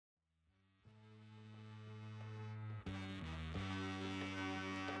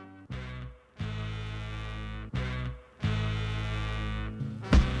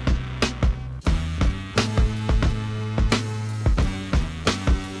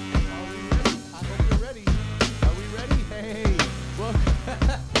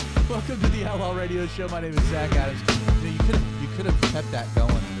Radio Show. My name is Zach Adams. You could have kept that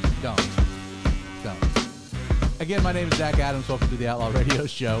going. Don't. Again, my name is Zach Adams. Welcome to the Outlaw Radio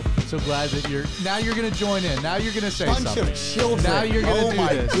Show. So glad that you're going to join in. Now you're going to say Bunch something. Of children. Now you're going to do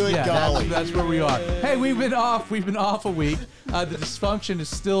this. Good golly. That's where we are. Hey, we've been off a week. The dysfunction is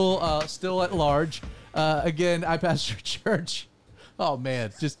still at large. Again, I pastor a church. Oh,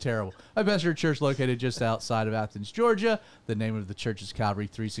 man, just terrible. I pastor a church located just outside of Athens, Georgia. The name of the church is Calvary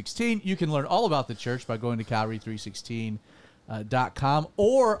 316. You can learn all about the church by going to Calvary316.com,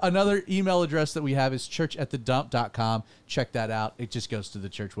 or another email address that we have is churchatthedump.com. Check that out. It just goes to the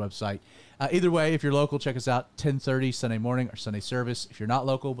church website. Either way, if you're local, check us out 10:30 Sunday morning or Sunday service. If you're not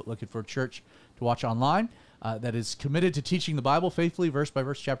local but looking for a church to watch online that is committed to teaching the Bible faithfully, verse by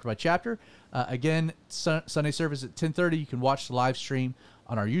verse, chapter by chapter. Again, Sunday service at 10:30. You can watch the live stream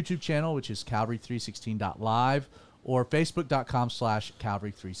on our YouTube channel, which is Calvary316.live, or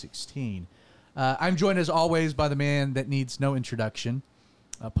Facebook.com/Calvary316. I'm joined, as always, by the man that needs no introduction,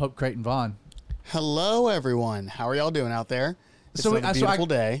 Pope Creighton Vaughn. Hello, everyone. How are y'all doing out there? It's a beautiful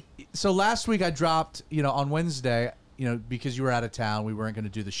day. So last week I dropped, on Wednesday, because you were out of town, we weren't going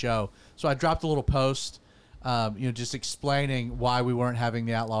to do the show. So I dropped a little post, just explaining why we weren't having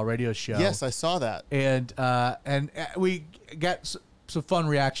the Outlaw Radio Show. Yes, I saw that. And we got some fun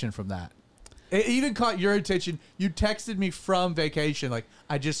reaction from that. It even caught your attention. You texted me from vacation, like,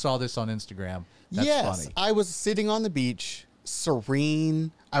 I just saw this on Instagram. That's funny. I was sitting on the beach,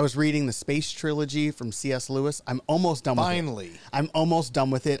 serene. I was reading the Space Trilogy from C.S. Lewis. I'm almost done with it. I'm almost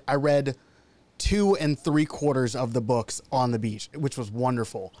done with it. I read 2 3/4 of the books on the beach, which was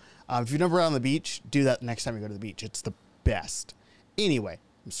wonderful. If you've never been on the beach, do that next time you go to the beach. It's the best. Anyway,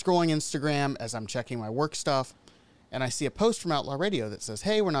 I'm scrolling Instagram as I'm checking my work stuff, and I see a post from Outlaw Radio that says,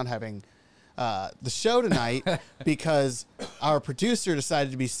 hey, we're not having the show tonight because our producer decided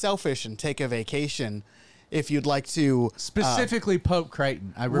to be selfish and take a vacation. If you'd like to... Specifically Pope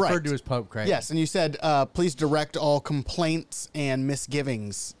Creighton. I referred to as Pope Creighton. Yes, and you said, please direct all complaints and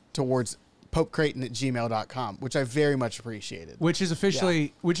misgivings towards popecreighton@gmail.com, which I very much appreciated. Which is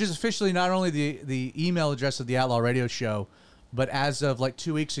officially not only the email address of the Outlaw Radio Show, but as of like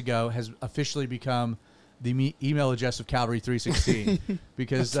 2 weeks ago has officially become the email address of Calvary 316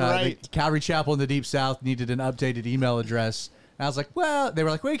 because the Calvary Chapel in the Deep South needed an updated email address. And I was like, well, they were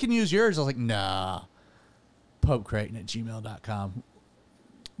like, well, you can use yours. I was like, nah, popecreighton@gmail.com.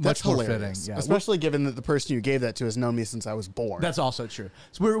 That's much more hilarious. fitting. Yeah. Especially given that the person you gave that to has known me since I was born. That's also true.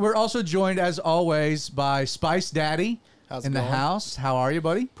 So we're also joined, as always, by Spice Daddy in the house. How are you,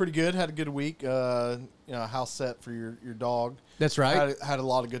 buddy? Pretty good. Had a good week. House set for your dog. That's right. Had a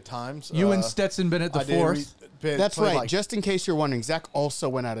lot of good times. You and Stetson Bennett the fourth. That's right. Just in case you're wondering, Zach also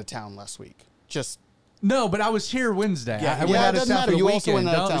went out of town last week. No, but I was here Wednesday. Yeah, I went out of town for the you weekend. Also went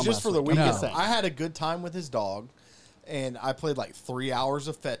out of town just for the weekend. No. I had a good time with his dog, and I played like 3 hours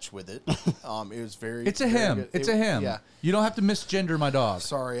of fetch with it. It was very. It's a him. Good. It's a him. Yeah. You don't have to misgender my dog.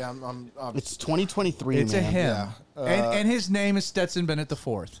 Sorry, I'm It's 2023. It's man. a him. Yeah. And his name is Stetson Bennett the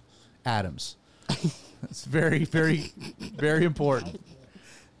fourth, Adams. It's very, very, very important.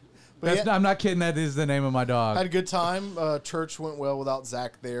 I'm not kidding. That is the name of my dog. Had a good time. Church went well without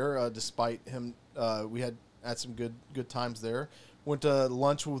Zach there, despite him. We had some good times there. Went to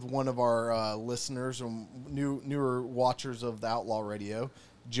lunch with one of our listeners and newer watchers of the Outlaw Radio.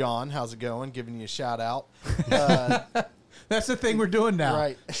 John, how's it going? Giving you a shout out. That's the thing we're doing now.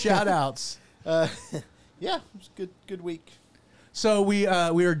 Right. Shout outs. Yeah, it was a good week. So we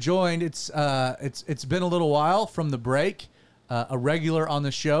are joined. It's been a little while from the break. A regular on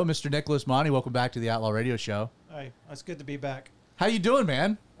the show, Mr. Nicholas Monty. Welcome back to the Outlaw Radio Show. Hi, it's good to be back. How you doing,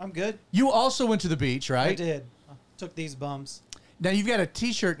 man? I'm good. You also went to the beach, right? I did. I took these bums. Now you've got a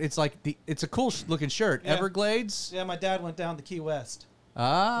T-shirt. It's like it's a cool looking shirt. Yeah. Everglades. Yeah, my dad went down to Key West.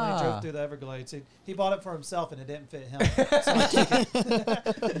 Ah. When he drove through the Everglades. He bought it for himself, and it didn't fit him. So I took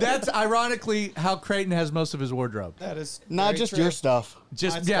it. That's ironically how Creighton has most of his wardrobe. That is not just true. your stuff.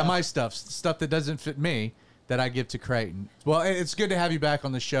 My stuff that doesn't fit me that I give to Creighton. Well, it's good to have you back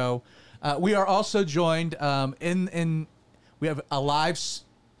on the show. We are also joined we have a live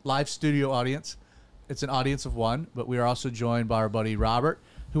studio audience. It's an audience of one, but we are also joined by our buddy Robert,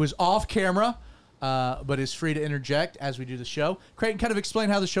 who is off camera, but is free to interject as we do the show. Creighton, kind of explain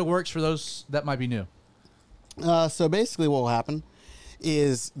how the show works for those that might be new. So basically what will happen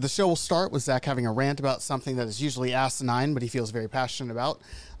is the show will start with Zach having a rant about something that is usually asinine, but he feels very passionate about.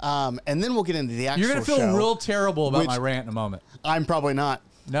 And then we'll get into the actual show. You're going to feel real terrible about my rant in a moment. I'm probably not.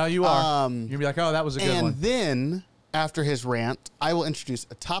 No, you are. You're going to be like, oh, that was a good one. And then, after his rant, I will introduce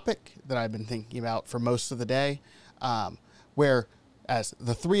a topic that I've been thinking about for most of the day, where as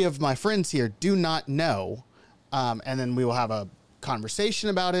the three of my friends here do not know. And then we will have a conversation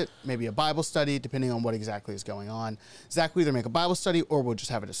about it, maybe a Bible study, depending on what exactly is going on. Zach will either make a Bible study or we'll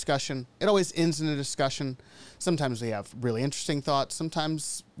just have a discussion. It always ends in a discussion. Sometimes we have really interesting thoughts.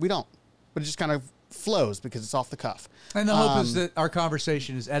 Sometimes we don't. But it just kind of flows because it's off the cuff. And the hope is that our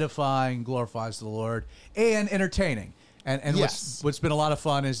conversation is edifying, glorifies the Lord, and entertaining. And Yes. what's been a lot of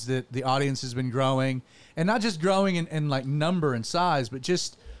fun is that the audience has been growing, and not just growing in like number and size, but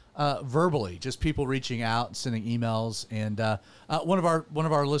just verbally, just people reaching out and sending emails. And one of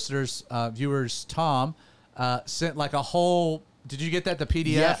our listeners, viewers, Tom, sent like a whole. Did you get that? The PDF.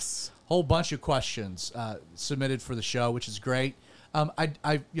 Yes. Whole bunch of questions submitted for the show, which is great.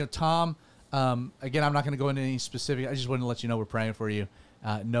 Tom. Again, I'm not going to go into any specific. I just wanted to let you know we're praying for you.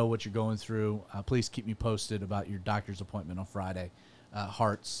 Know what you're going through. Please keep me posted about your doctor's appointment on Friday.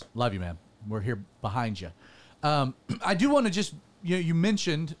 Hearts, love you, man. We're here behind you. I do want to just, you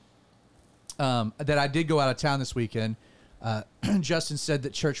mentioned that I did go out of town this weekend. Justin said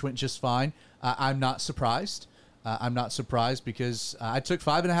that church went just fine. I'm not surprised. I'm not surprised because I took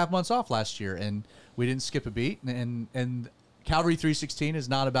 5.5 months off last year and we didn't skip a beat. And Calvary 316 is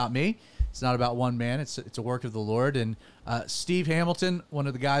not about me. It's not about one man. It's a work of the Lord. And Steve Hamilton, one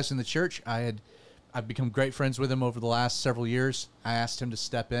of the guys in the church, I've become great friends with him over the last several years. I asked him to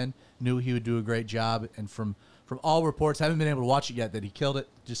step in, knew he would do a great job, and from all reports, haven't been able to watch it yet, that he killed it.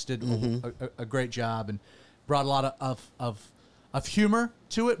 Just did a great job and brought a lot of humor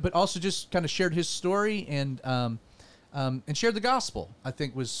to it, but also just kind of shared his story and shared the gospel. I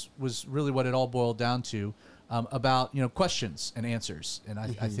think was really what it all boiled down to. About questions and answers, and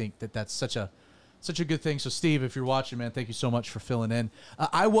I think that's such a good thing. So Steve, if you're watching, man, thank you so much for filling in.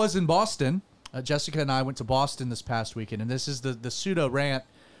 I was in Boston. Jessica and I went to Boston this past weekend, and this is the pseudo rant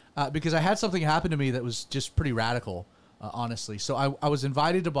because I had something happen to me that was just pretty radical, honestly. So I was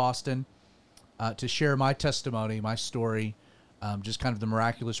invited to Boston to share my testimony, my story, just kind of the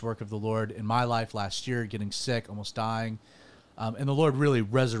miraculous work of the Lord in my life last year, getting sick, almost dying, and the Lord really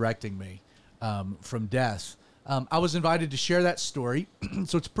resurrecting me from death. I was invited to share that story.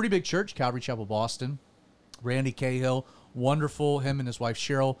 So it's a pretty big church, Calvary Chapel, Boston. Randy Cahill, wonderful. Him and his wife,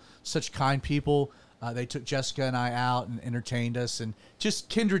 Cheryl, such kind people. They took Jessica and I out and entertained us, and just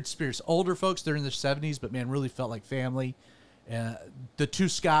kindred spirits. Older folks, they're in their 70s, but man, really felt like family. The two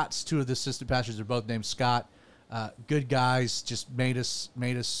Scotts, two of the assistant pastors, are both named Scott. Good guys, just made us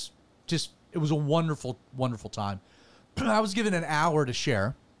just, it was a wonderful, wonderful time. I was given an hour to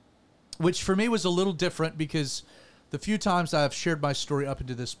share, which for me was a little different because the few times I've shared my story up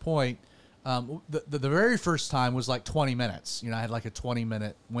until this point, the very first time was like 20 minutes. I had like a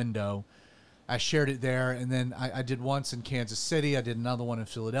 20-minute window. I shared it there, and then I did once in Kansas City. I did another one in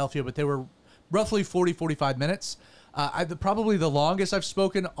Philadelphia, but they were roughly 40, 45 minutes. Probably the longest I've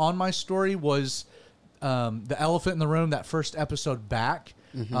spoken on my story was the elephant in the room, that first episode back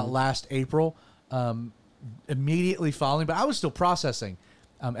last April, immediately following. But I was still processing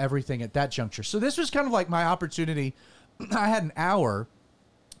everything at that juncture. So this was kind of like my opportunity. I had an hour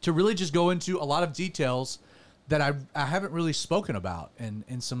to really just go into a lot of details that I haven't really spoken about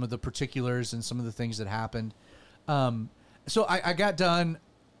and some of the particulars and some of the things that happened. So I got done.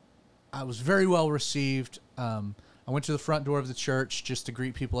 I was very well received. I went to the front door of the church just to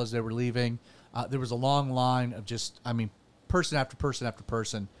greet people as they were leaving. There was a long line of person after person after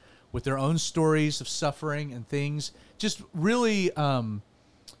person with their own stories of suffering and things. Just really a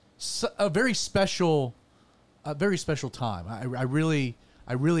very special time. I really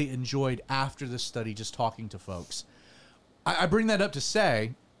enjoyed after this study just talking to folks. I bring that up to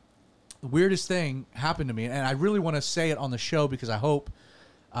say the weirdest thing happened to me, and I really want to say it on the show because I hope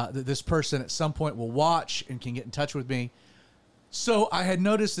that this person at some point will watch and can get in touch with me. So I had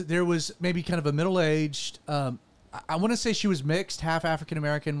noticed that there was maybe kind of a middle-aged, I want to say she was mixed, half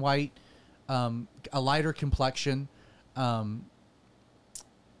African-American, white, a lighter complexion. I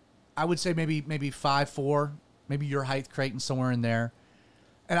would say maybe 5'4", maybe your height, Creighton, somewhere in there.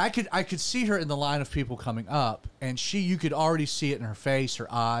 And I could see her in the line of people coming up, and you could already see it in her face.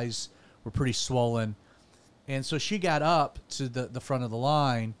 Her eyes were pretty swollen. And so she got up to the front of the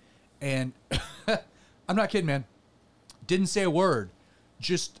line, and I'm not kidding, man. Didn't say a word.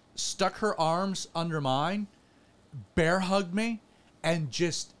 Just stuck her arms under mine, bear hugged me, and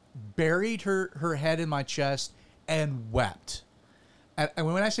just buried her head in my chest and wept. And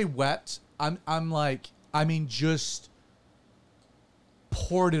when I say wept, I'm like, I mean, just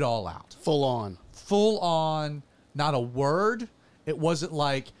poured it all out. Full on, not a word. It wasn't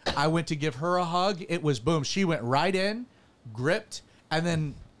like I went to give her a hug. It was boom. She went right in, gripped, and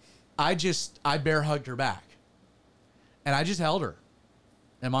then I bear hugged her back. And I just held her.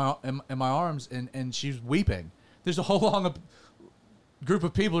 in my arms, and she's weeping. There's a whole long group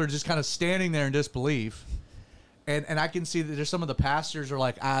of people who are just kind of standing there in disbelief. And I can see that there's some of the pastors are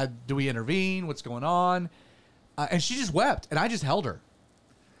like, do we intervene? What's going on? And she just wept, and I just held her.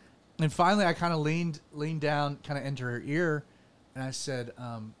 And finally, I kind of leaned down, kind of into her ear, and I said,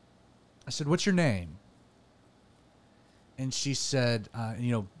 "What's your name?" And she said,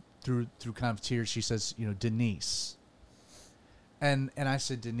 through kind of tears, she says, Denise. And I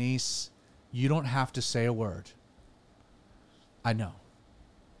said, Denise, you don't have to say a word. I know.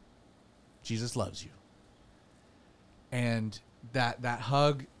 Jesus loves you. And that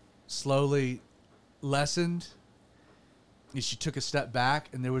hug slowly lessened. And she took a step back,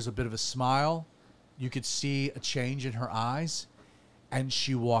 and there was a bit of a smile. You could see a change in her eyes, and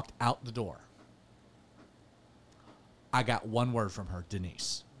she walked out the door. I got one word from her,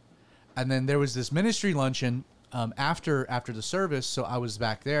 Denise. And then there was this ministry luncheon after the service, so I was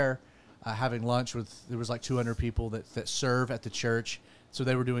back there having lunch there was like 200 people that serve at the church. So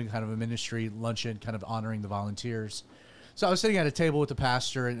they were doing kind of a ministry luncheon, kind of honoring the volunteers. So I was sitting at a table with the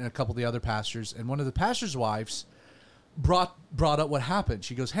pastor and a couple of the other pastors, and one of the pastor's wives brought up what happened.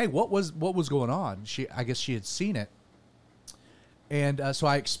 She goes, "Hey, what was going on?" I guess she had seen it, and so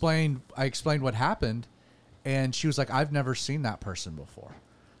I explained what happened, and she was like, "I've never seen that person before."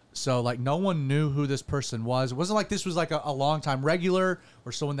 So like no one knew who this person was. It wasn't like this was like a long time regular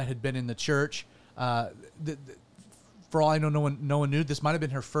or someone that had been in the church. For all I know, no one knew. This might have been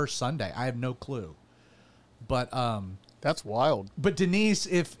her first Sunday. I have no clue. But that's wild. But Denise,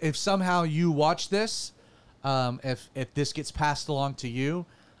 if somehow you watch this, if this gets passed along to you,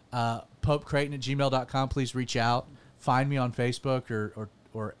 popecreighton@gmail.com, please reach out. Find me on Facebook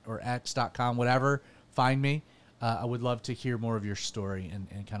or x.com, whatever. Find me. I would love to hear more of your story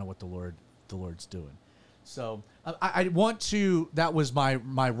and kind of what the Lord's doing. So I want to. That was my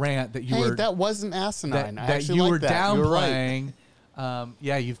rant that you were. That wasn't asinine. That you were downplaying.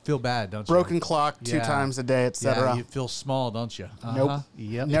 Yeah, you feel bad, don't you? Broken clock 2 times a day, etc. Yeah, you feel small, don't you? Nope.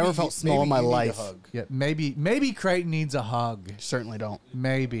 Yep. Never felt small in my life. Yeah, maybe Creighton needs a hug. Certainly don't.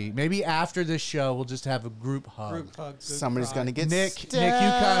 Maybe after this show we'll just have a group hug. Group hug. Somebody's gonna get Nick. You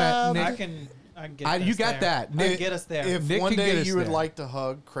kind of. I can get us you got there. that. Nick, get us there. If Nick one day you would there. like to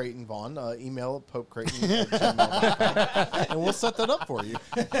hug Creighton Vaughn, email at popecreighton@gmail.com, and we'll set that up for you.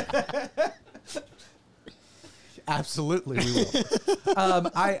 Absolutely, we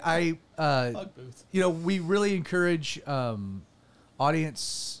will. We really encourage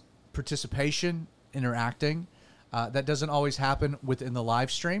audience participation, interacting. That doesn't always happen within the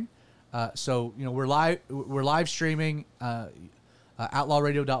live stream. So we're live streaming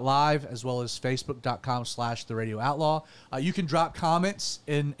outlawradio.live as well as facebook.com/the Radio Outlaw. You can drop comments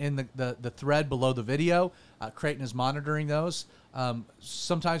in the thread below the video. Creighton is monitoring those.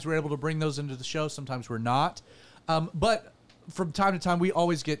 Sometimes we're able to bring those into the show. Sometimes we're not. But from time to time, we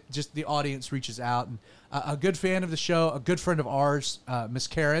always get just the audience reaches out. And a good fan of the show, a good friend of ours, Miss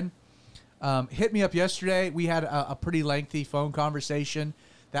Karen, hit me up yesterday. We had a pretty lengthy phone conversation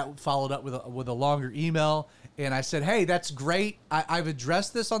that followed up with a longer email. And I said, hey, that's great. I've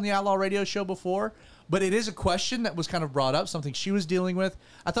addressed this on the Outlaw Radio Show before, but it is a question that was kind of brought up, something she was dealing with.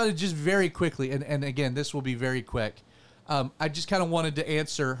 I thought it just very quickly, and again, this will be very quick. I just kind of wanted to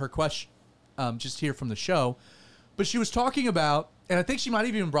answer her question just here from the show. But she was talking about, and I think she might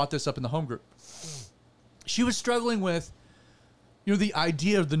have even brought this up in the home group. She was struggling with, the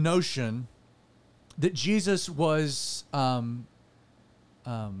idea of the notion that Jesus was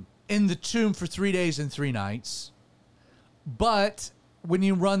in the tomb for 3 days and 3 nights. But when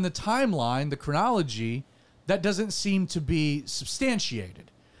you run the timeline, the chronology, that doesn't seem to be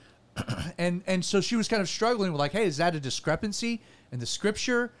substantiated. and so she was kind of struggling with like, hey, is that a discrepancy in the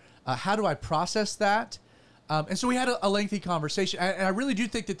scripture? How do I process that? And so we had a lengthy conversation. And I really do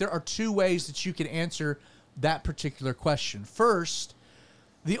think that there are 2 ways that you can answer that particular question. First,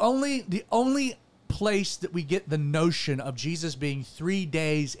 the only place that we get the notion of Jesus being 3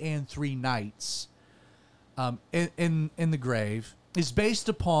 days and 3 nights in the grave is based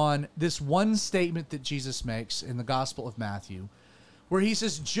upon this one statement that Jesus makes in the Gospel of Matthew, where he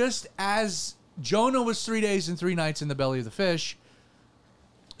says, just as Jonah was 3 days and 3 nights in the belly of the fish,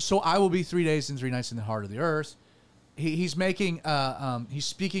 so I will be 3 days and 3 nights in the heart of the earth. He's speaking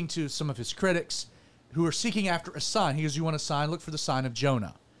to some of his critics who are seeking after a sign. He goes, you want a sign? Look for the sign of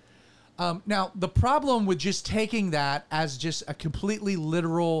Jonah. Now, the problem with just taking that as just a completely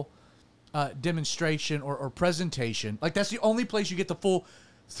literal demonstration or presentation, like that's the only place you get the full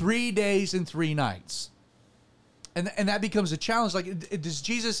 3 days and 3 nights. And that becomes a challenge. Like, is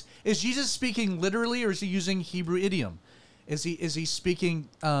Jesus speaking literally, or is he using Hebrew idiom? Is he speaking?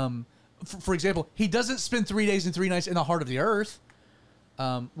 For example, he doesn't spend 3 days and 3 nights in the heart of the earth.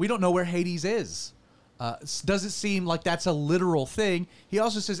 We don't know where Hades is. Doesn't seem like that's a literal thing. He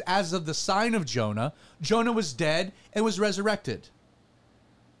also says, as of the sign of Jonah, Jonah was dead and was resurrected.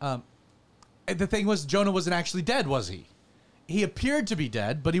 And the thing was, Jonah wasn't actually dead, was he? He appeared to be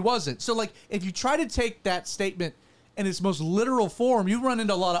dead, but he wasn't. So, like, if you try to take that statement in its most literal form, you run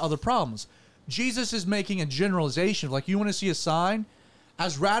into a lot of other problems. Jesus is making a generalization. Like, you want to see a sign?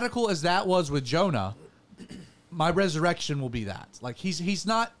 As radical as that was with Jonah, my resurrection will be that. Like, he's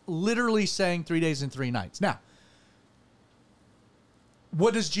not literally saying 3 days and 3 nights. Now,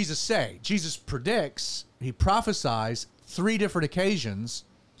 what does Jesus say? Jesus predicts, he prophesies 3 different occasions.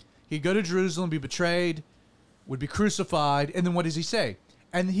 He'd go to Jerusalem, be betrayed, would be crucified, and then what does he say?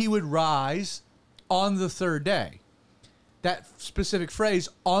 And he would rise on the 3rd day. That specific phrase,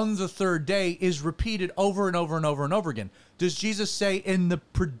 on the 3rd day, is repeated over and over and over and over again. Does Jesus say in the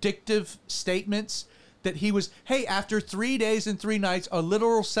predictive statements that he was, hey, after 3 days and 3 nights, a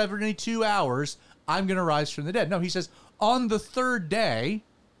literal 72 hours, I'm going to rise from the dead? No, he says, on the 3rd day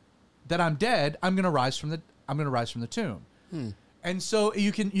that I'm dead, I'm going to rise from the tomb. And so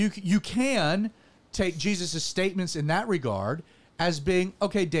you can take Jesus' statements in that regard as being,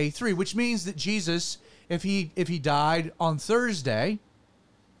 okay, day 3, which means that Jesus, if he died on Thursday,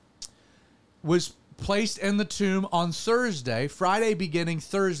 was placed in the tomb on Thursday, Friday beginning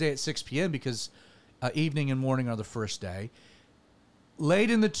Thursday at 6 p.m. because evening and morning are the first day.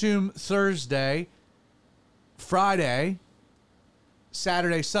 Laid in the tomb Thursday, Friday,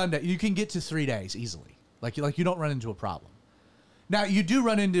 Saturday, Sunday. You can get to 3 days easily. Like you don't run into a problem. Now, you do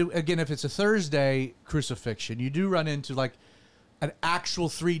run into, again, if it's a Thursday crucifixion, you do run into like an actual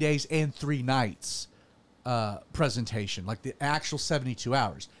 3 days and 3 nights presentation, like the actual 72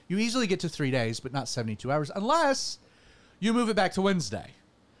 hours. You easily get to 3 days, but not 72 hours, unless you move it back to Wednesday.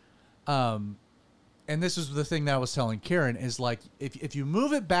 And this is the thing that I was telling Karen, is like, if you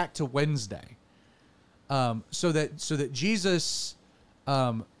move it back to Wednesday, so that Jesus,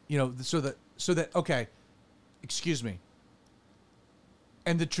 okay, excuse me.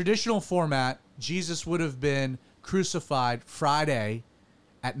 In the traditional format, Jesus would have been crucified Friday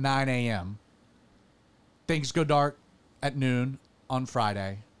at 9 a.m. Things go dark at noon on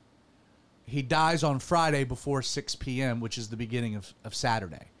Friday. He dies on Friday before 6 p.m., which is the beginning of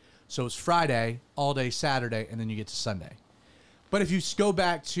Saturday. So it's Friday, all day Saturday, and then you get to Sunday. But if you go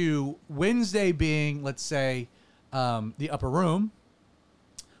back to Wednesday being, let's say, the upper room,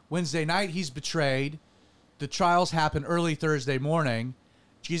 Wednesday night he's betrayed. The trials happen early Thursday morning.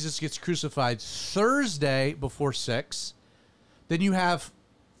 Jesus gets crucified Thursday before 6. Then you have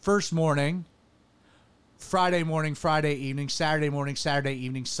first morning, Friday morning, Friday evening, Saturday morning, Saturday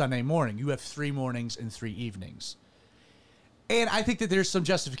evening, Sunday morning. You have 3 mornings and 3 evenings. And I think that there's some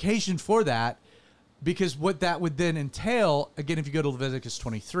justification for that, because what that would then entail, again, if you go to Leviticus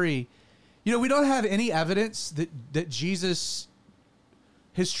 23, we don't have any evidence that Jesus,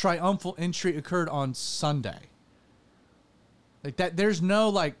 his triumphal entry occurred on Sunday. Like that, there's no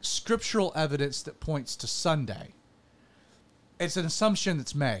like scriptural evidence that points to Sunday. It's an assumption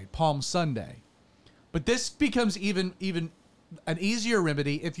that's made, Palm Sunday. But this becomes even an easier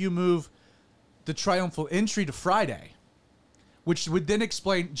remedy if you move the triumphal entry to Friday, which would then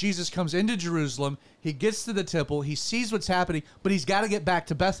explain Jesus comes into Jerusalem, he gets to the temple, he sees what's happening, but he's got to get back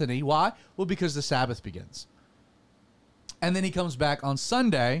to Bethany. Why? Well, because the Sabbath begins. And then he comes back on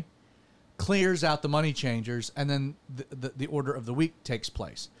Sunday, clears out the money changers, and then the order of the week takes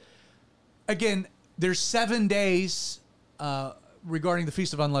place. Again, there's 7 days regarding the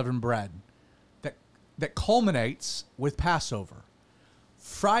Feast of Unleavened Bread that culminates with Passover.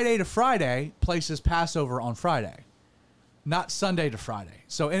 Friday to Friday places Passover on Friday, not Sunday to Friday.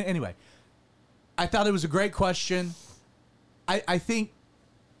 So anyway, I thought it was a great question. I think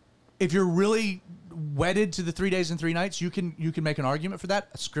if you're really wedded to the 3 days and 3 nights, you can make an argument for that,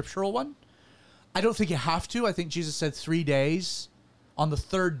 a scriptural one. I don't think you have to. I think Jesus said 3 days on the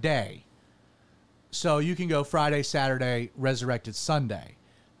 3rd day. So you can go Friday, Saturday, resurrected Sunday.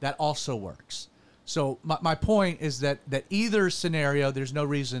 That also works. So my point is that either scenario, there's no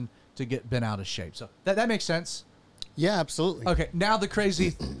reason to get bent out of shape. So that makes sense? Yeah, absolutely. Okay, now the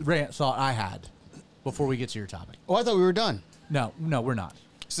crazy rant thought I had before we get to your topic. Oh, I thought we were done. No, we're not.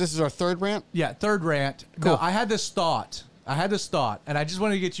 So this is our 3rd rant? Yeah, 3rd rant. Cool. No, I had this thought, and I just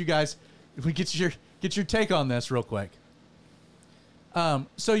wanted to get you guys, if we get your take on this real quick. So,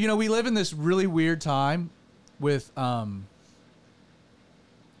 we live in this really weird time with,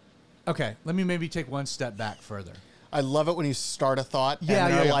 okay, let me maybe take one step back further. I love it when you start a thought Yeah,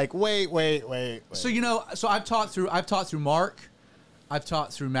 and they're yeah. like, wait. So so I've taught through Mark, I've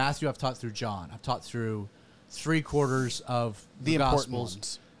taught through Matthew, I've taught through John, I've taught through 3/4 of the important Gospels.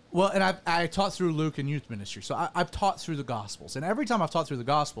 ones. Well, and I taught through Luke and youth ministry, so I've taught through the Gospels, and every time I've taught through the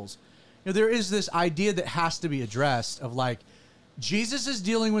Gospels, there is this idea that has to be addressed of like Jesus is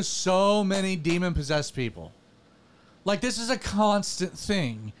dealing with so many demon-possessed people. Like this is a constant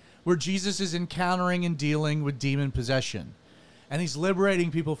thing where Jesus is encountering and dealing with demon possession, and he's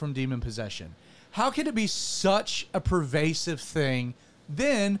liberating people from demon possession. How can it be such a pervasive thing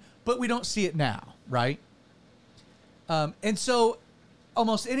then, but we don't see it now, right? And so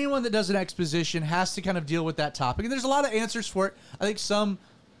almost anyone that does an exposition has to kind of deal with that topic. And there's a lot of answers for it. I think some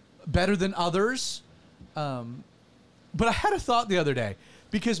better than others. But I had a thought the other day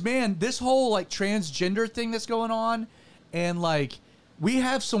because, man, this whole like transgender thing that's going on, and like we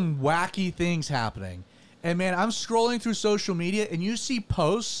have some wacky things happening. And man, I'm scrolling through social media and you see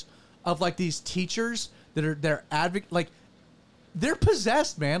posts of like these teachers they're like they're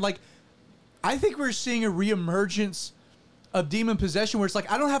possessed, man. Like I think we're seeing a reemergence of demon possession where it's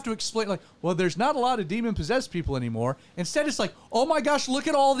like I don't have to explain like, well, there's not a lot of demon possessed people anymore. Instead, it's like, oh my gosh, look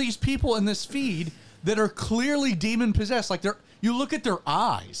at all these people in this feed that are clearly demon possessed. Like you look at their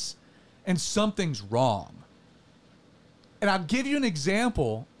eyes and something's wrong. And I'll give you an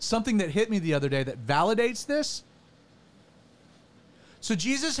example, something that hit me the other day that validates this. So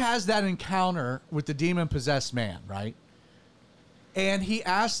Jesus has that encounter with the demon-possessed man, right? And he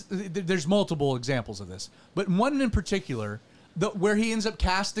asks, there's multiple examples of this, but one in particular, where he ends up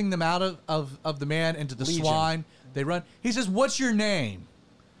casting them out of the man into the Legion. swine. They run. He says, what's your name?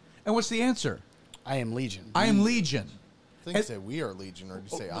 And what's the answer? I am Legion. I am Legion. I think you say we are Legion, or do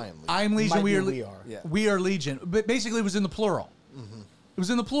you say I am Legion? I am Legion. Might We be are. we are. Yeah. We are Legion. But basically, it was in the plural. Mm-hmm. It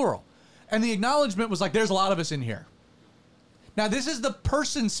was in the plural, and the acknowledgement was like, "There's a lot of us in here." Now, this is the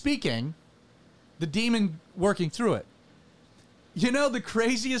person speaking, the demon working through it. You know, the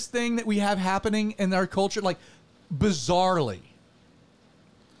craziest thing that we have happening in our culture, like bizarrely,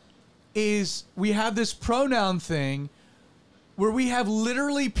 is we have this pronoun thing where we have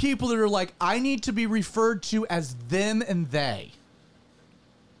literally people that are like, I need to be referred to as them and they.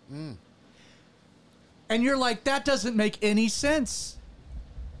 And you're like, that doesn't make any sense.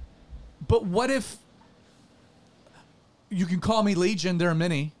 But what if you can call me Legion? There are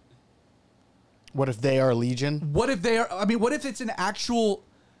many. What if they are Legion? What if they are? I mean, what if it's an actual,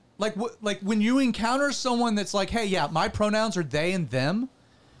 like when you encounter someone that's like, hey, yeah, my pronouns are they and them.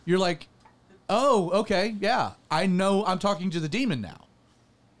 You're like, oh, okay, yeah, I know I'm talking to the demon now.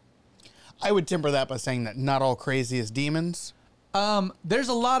 I would temper that by saying that not all crazy is demons. There's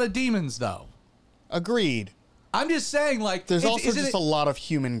a lot of demons, though. Agreed. I'm just saying, like, There's also isn't just a lot of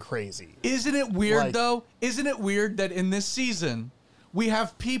human crazy. Isn't it weird, Like- though? Isn't it weird that in this season, we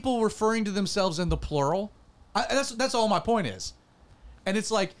have people referring to themselves in the plural? That's all my point is. And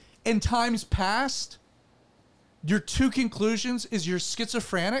it's like, in times past, your two conclusions is you're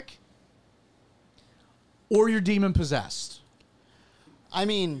schizophrenic or you're demon-possessed. I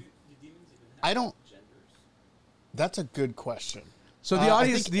mean, I don't... That's a good question. So the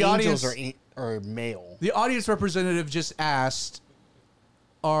audience... I think the angels audience... are male. The audience representative just asked,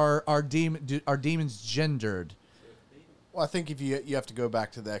 are demons gendered? Well, I think if you have to go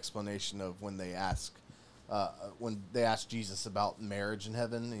back to the explanation of when they asked Jesus about marriage in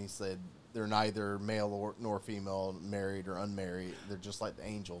heaven, and he said they're neither male nor female, married or unmarried. They're just like the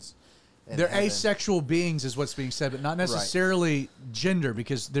angels. in They're heaven. asexual beings is what's being said, but not necessarily gender,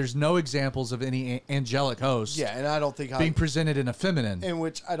 because there's no examples of any angelic host Yeah, and I don't think being presented in a feminine. in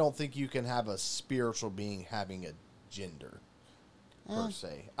which I don't think you can have a spiritual being having a gender per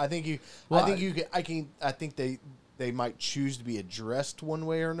se. I think you. Well, I think you can. I think they might choose to be addressed one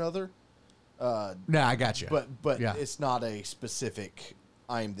way or another. No, I got you. But yeah. it's not a specific.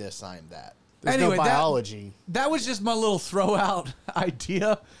 I'm this. I'm that. There's Anyway, no biology. That was just my little throw out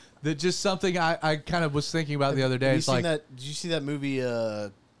idea. That just something I kind of was thinking about the other day. Have you It's seen like, that? Did you see that movie?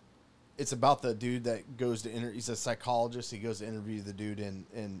 It's about the dude that goes to he's a psychologist. He goes to interview the dude,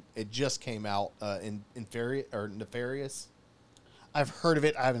 and it just came out in Nefarious. I've heard of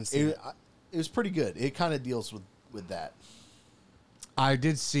it. I haven't seen it. It was pretty good. It kind of deals with that. I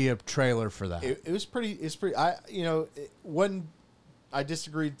did see a trailer for that. It was pretty. It's pretty. I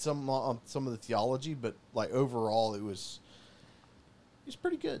disagreed some on some of the theology, but like overall, it was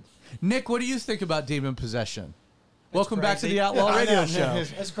pretty good. Nick, what do you think about demon possession? Welcome back to crazy. the Outlaw Yeah, I Radio know. Show.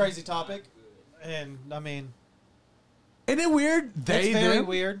 It's a crazy topic, and I mean, Isn't it weird? it's very them?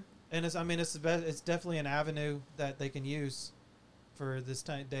 weird, and it's definitely an avenue that they can use for this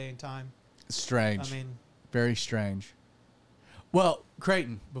day and time. Strange. I mean, Very strange. Well,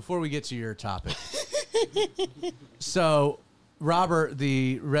 Creighton, before we get to your topic, so Robert,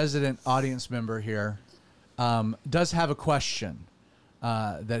 the resident audience member here, does have a question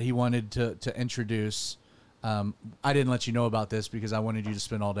that he wanted to introduce. I didn't let you know about this because I wanted you to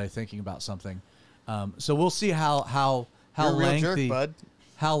spend all day thinking about something. So we'll see how You're a real lengthy, jerk, bud.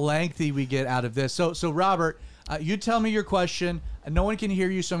 how lengthy we get out of this. So Robert, you tell me your question. No one can hear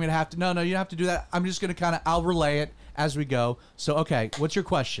you, so I'm gonna have to. No, you don't have to do that. I'm just gonna I'll relay it as we go. So okay, what's your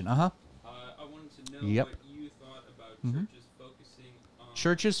question? I wanted to know Yep. what you thought about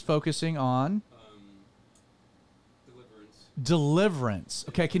churches focusing on deliverance.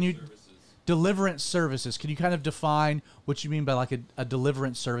 Okay, can you services. deliverance services? Can you kind of define what you mean by like a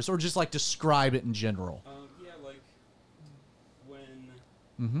deliverance service, or just like describe it in general? Yeah, like when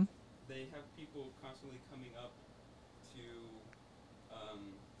Mm-hmm. they have people constantly coming up to,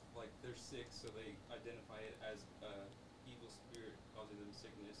 like they're sick, so they identify it as evil spirit causing them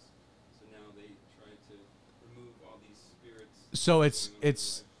sickness. So now they try to remove all these spirits. So it's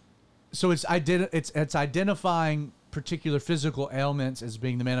going on in their life. it's identifying particular physical ailments as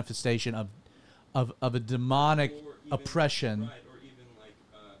being the manifestation of a demonic Or even- oppression. right, or even like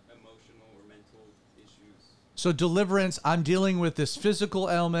emotional or mental issues. So deliverance, I'm dealing with this physical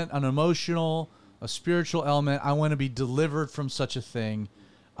ailment, an emotional, a spiritual ailment. I want to be delivered from such a thing.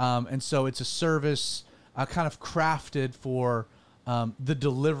 And so it's a service kind of crafted for the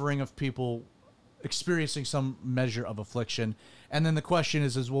delivering of people experiencing some measure of affliction. And then the question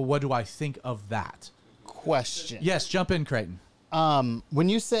is well, what do I think of that? Question. Yes, jump in, Creighton. When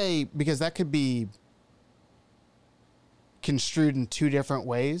you say, because that could be construed in two different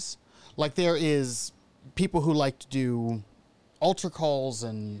ways. Like there is people who like to do altar calls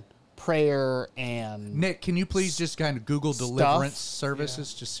and prayer and Nick, can you please just kind of Google Stuff. deliverance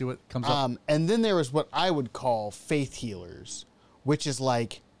services, just see what comes up? and then there is what I would call faith healers, which is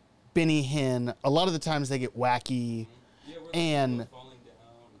like Benny Hinn. A lot of the times they get wacky, Yeah, where and people are falling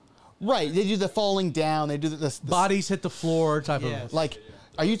down. right, they do the falling down. They do the Bodies hit the floor type Yes. of. like.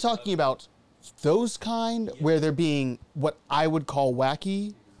 Are you talking about those kind where they're being what I would call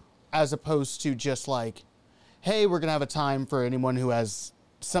wacky, as opposed to just like, hey, we're gonna have a time for anyone who has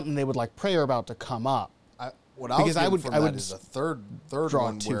something they would like prayer about to come up. What I Because was I getting would- from I that would is a third draw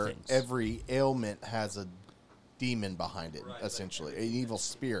one two where things. every ailment has a demon behind it, Right, essentially, an evil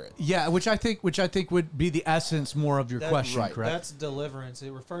spirit. Yeah, which I think would be the essence more of your That- question, right. correct? That's deliverance.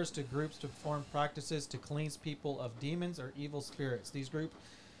 It refers to groups to perform practices to cleanse people of demons or evil spirits. These groups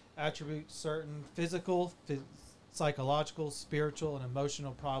attribute certain physical, psychological, spiritual, and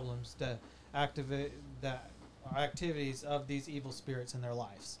emotional problems that activate that activities of these evil spirits in their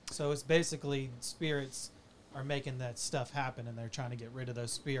lives. So it's basically spirits are making that stuff happen, and they're trying to get rid of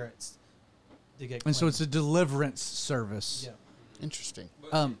those spirits to get. And so it's a cleansed. deliverance service. Yeah. Interesting.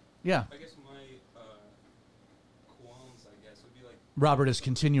 But Yeah. I guess my qualms, I guess, would be like Robert is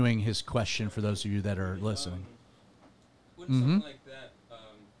continuing his question for those of you that are listening. Wouldn't Mhm. something like that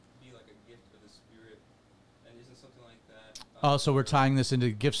be like a gift of the spirit? And isn't something like that? Oh, so we're tying this into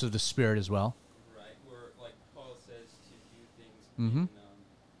gifts of the Spirit as well. Right, where like Paul says to do things Mhm.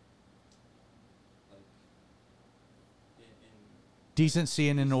 like in Decency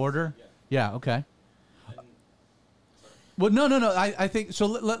and in order. yeah. Yeah. Okay. And, Well, no. I think so.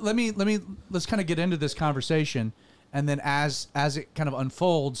 Let's kind of get into this conversation, and then as it kind of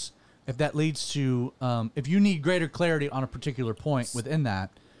unfolds, if that leads to, if you need greater clarity on a particular point within that,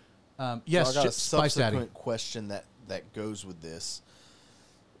 yes, So I got a just Spice Daddy. subsequent question that goes with this,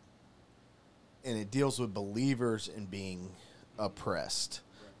 and it deals with believers and being oppressed.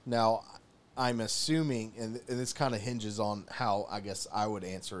 Now, I'm assuming, and this kind of hinges on how I guess I would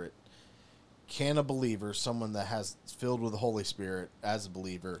answer it. Can a believer, someone that has filled with the Holy Spirit as a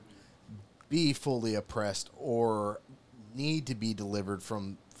believer, be fully oppressed or need to be delivered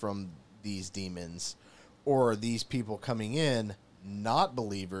from these demons, or are these people coming in not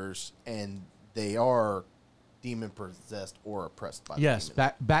believers and they are demon possessed or oppressed by Yes, the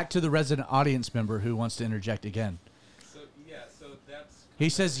demon? back to the resident audience member who wants to interject again. so yeah, so that's He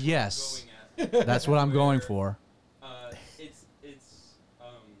says what I'm yes. going at. That's what I'm going Where, for.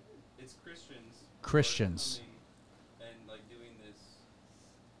 It's Christians. who are Christians. coming and like doing this.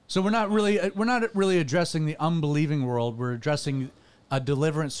 So we're not really addressing the unbelieving world. We're addressing a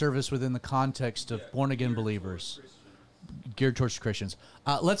deliverance service within the context of yeah, born again geared towards believers, Christians. geared towards Christians.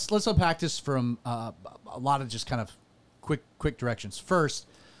 Let's unpack this from a lot of just kind of quick directions. First,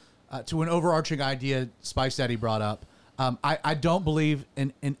 to an overarching idea Spice Daddy brought up. I don't believe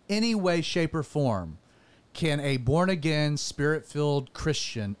in any way, shape, or form can a born again, spirit filled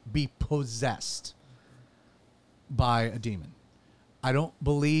Christian be possessed. by a demon. I don't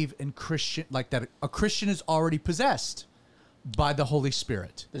believe in Christian like that. A Christian is already possessed by the Holy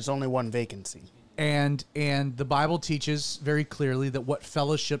Spirit. There's only one vacancy. And the Bible teaches very clearly that what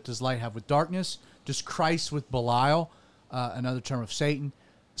fellowship does light have with darkness? Does Christ with Belial, another term of Satan?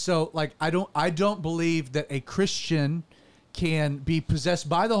 So, like, I don't believe that a Christian can be possessed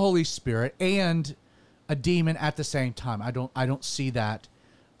by the Holy Spirit and a demon at the same time. I don't see that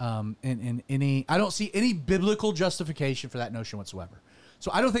in any. I don't see any biblical justification for that notion whatsoever. So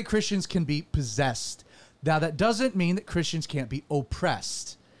I don't think Christians can be possessed. Now, that doesn't mean that Christians can't be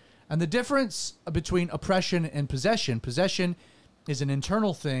oppressed. And the difference between oppression and possession is an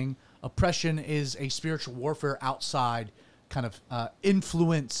internal thing. Oppression is a spiritual warfare outside kind of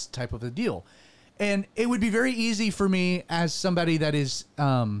influence type of a deal. And it would be very easy for me as somebody that is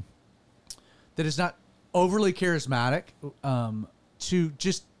not overly charismatic to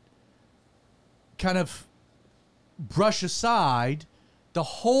just kind of brush aside the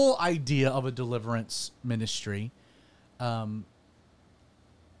whole idea of a deliverance ministry.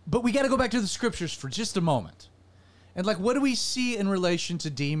 But we got to go back to the scriptures for just a moment. And like, what do we see in relation to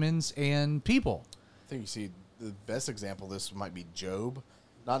demons and people? I think you see the best example of this might be Job.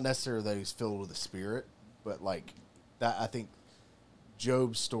 Not necessarily that he's filled with the Spirit, but like that. I think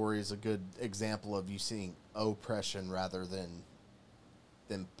Job's story is a good example of you seeing oppression rather than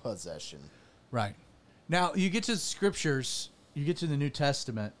possession. Right. Now, you get to the scriptures, you get to the New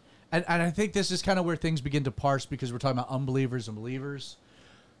Testament, and I think this is kind of where things begin to parse because we're talking about unbelievers and believers.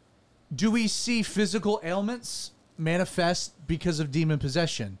 Do we see physical ailments manifest because of demon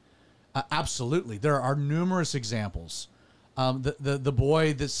possession? Absolutely. There are numerous examples. The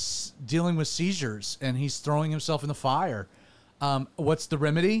boy that's dealing with seizures and he's throwing himself in the fire. What's the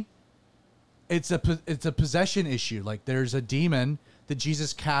remedy? It's a possession issue. Like, there's a demon that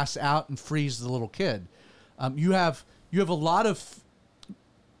Jesus casts out and frees the little kid. You have a lot of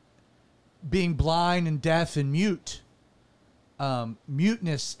being blind and deaf and mute.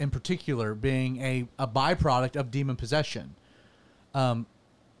 Muteness in particular being a byproduct of demon possession.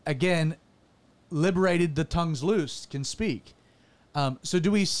 Again, liberated, the tongue's loose, can speak. So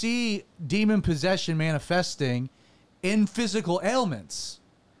do we see demon possession manifesting in physical ailments?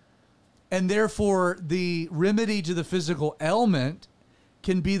 And therefore, the remedy to the physical ailment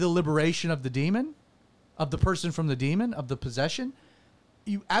can be the liberation of the demon, of the person from the demon, of the possession?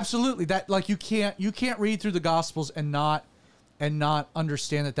 You absolutely, that, like, you can't read through the Gospels and not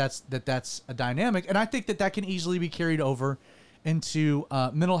understand that that's a dynamic. And I think that can easily be carried over into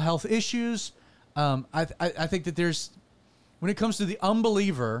mental health issues. I think that when it comes to the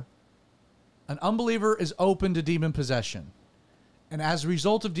unbeliever, an unbeliever is open to demon possession. And as a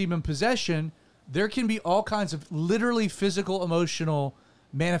result of demon possession, there can be all kinds of literally physical, emotional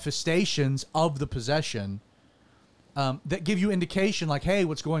manifestations of the possession that give you indication like, hey,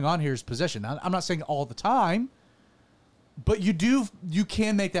 what's going on here is possession. Now, I'm not saying all the time, but you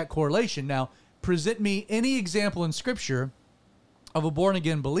can make that correlation. Now, present me any example in Scripture of a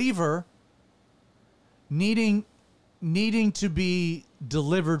born-again believer needing to be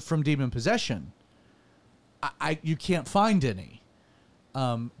delivered from demon possession. You can't find any.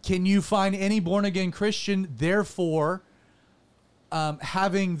 Can you find any born-again Christian, therefore,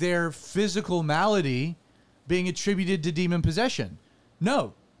 having their physical malady being attributed to demon possession?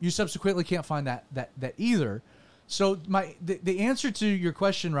 No, you subsequently can't find that either. So the answer to your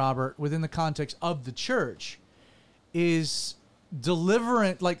question, Robert, within the context of the church, is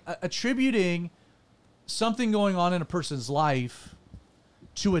deliverance, like attributing something going on in a person's life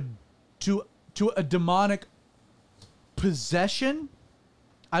to a demonic possession,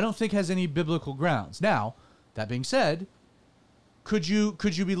 I don't think has any biblical grounds. Now, that being said, could you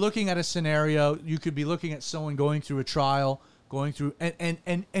be looking at a scenario? You could be looking at someone going through a trial, going through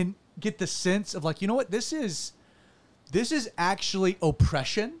and get the sense of like, you know what, this is actually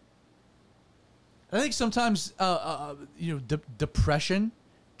oppression. I think sometimes depression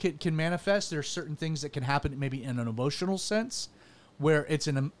can manifest. There are certain things that can happen maybe in an emotional sense, where it's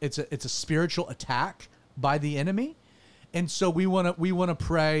a spiritual attack by the enemy, and so we want to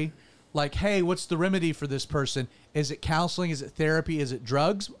pray like, hey, what's the remedy for this person? Is it counseling? Is it therapy? Is it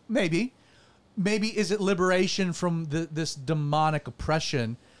drugs? Maybe is it liberation from this demonic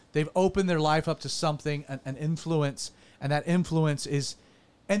oppression? They've opened their life up to something, an influence, and that influence is,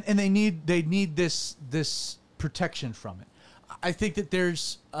 and they need this protection from it. I think that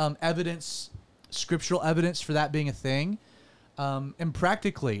there's scriptural evidence for that being a thing, and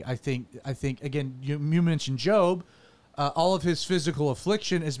practically, I think again, you mentioned Job, all of his physical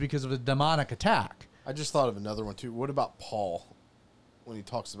affliction is because of a demonic attack. I just thought of another one too. What about Paul, when he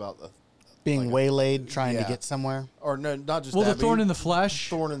talks about being waylaid, trying to get somewhere. Or no, not just well, that. the thorn in the flesh.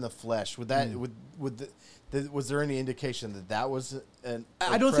 Thorn in the flesh. Would that was there any indication that was an?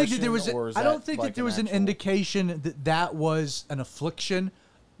 I don't think that there was. I don't think like that there was an indication that that was an affliction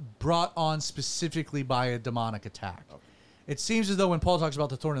brought on specifically by a demonic attack. Okay. It seems as though when Paul talks about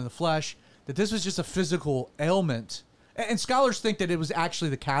the thorn in the flesh, that this was just a physical ailment. And scholars think that it was actually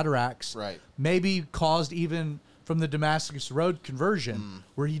the cataracts, right? Maybe caused even from the Damascus Road conversion,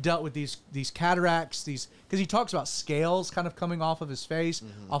 where he dealt with these cataracts, because he talks about scales kind of coming off of his face,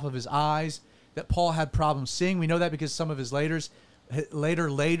 off of his eyes, that Paul had problems seeing. We know that because some of his later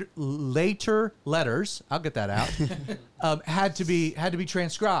letters, I'll get that out, had to be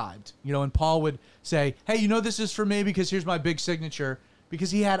transcribed. You know, and Paul would say, "Hey, you know, this is for me because here's my big signature,"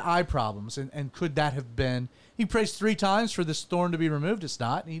 because he had eye problems, and could that have been? He prays 3 times for this thorn to be removed. It's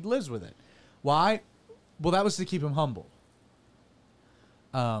not, and he lives with it. Why? Well, that was to keep him humble.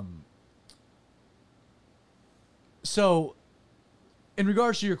 So, in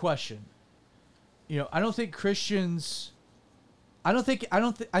regards to your question, you know, I think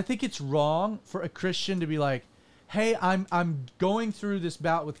it's wrong for a Christian to be like, "Hey, I'm going through this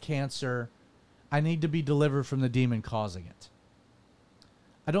bout with cancer. I need to be delivered from the demon causing it."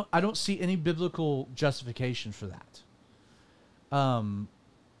 I don't see any biblical justification for that.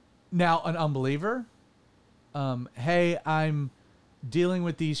 Now, an unbeliever, "Hey, I'm dealing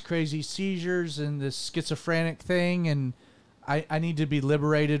with these crazy seizures and this schizophrenic thing, and I need to be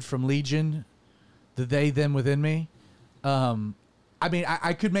liberated from Legion, the they, them within me." I mean,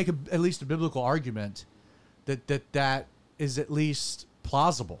 I could make at least a biblical argument that is at least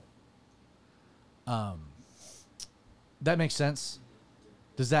plausible. That makes sense.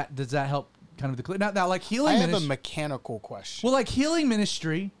 Does that help kind of the now like healing? I have a mechanical question. Well, like healing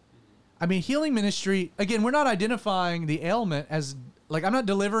ministry. I mean, healing ministry, again, we're not identifying the ailment as, like, I'm not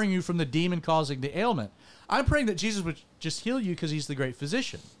delivering you from the demon causing the ailment. I'm praying that Jesus would just heal you because he's the great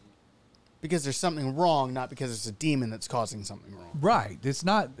physician. Because there's something wrong, not because it's a demon that's causing something wrong. Right. It's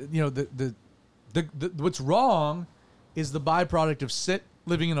not, you know, the what's wrong is the byproduct of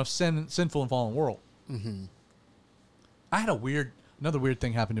living in a sinful and fallen world. Mm-hmm. I had another weird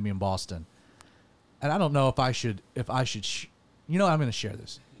thing happened to me in Boston. And I don't know if I should, you know, I'm going to share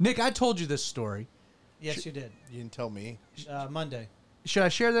this. Nick, I told you this story. Yes, you did. You didn't tell me. Monday. Should I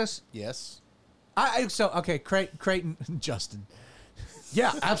share this? Yes. Okay, Creighton, Justin.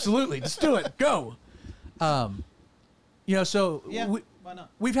 Yeah, absolutely. Let's do it. Go. You know, so yeah, why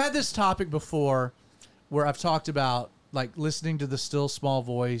not? We've had this topic before where I've talked about, like, listening to the still small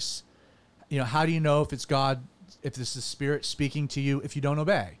voice. You know, how do you know if it's God, if this is Spirit speaking to you if you don't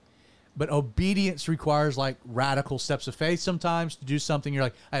obey? But obedience requires, like, radical steps of faith sometimes to do something. You're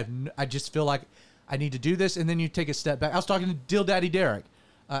like, I just feel like I need to do this. And then you take a step back. I was talking to Deal Daddy Derek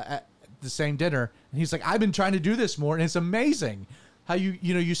at the same dinner. And he's like, I've been trying to do this more. And it's amazing how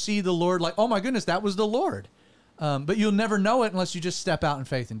you see the Lord like, oh, my goodness, that was the Lord. But you'll never know it unless you just step out in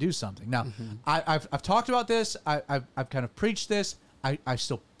faith and do something. Now, I've talked about this. I've kind of preached this. I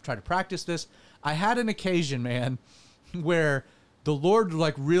still try to practice this. I had an occasion, man, where the Lord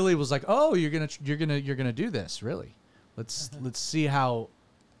like really was like, "Oh, you're gonna do this, really? Let's see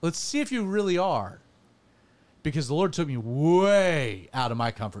if you really are," because the Lord took me way out of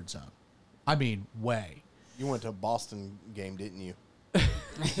my comfort zone. I mean, way. You went to a Boston game, didn't you?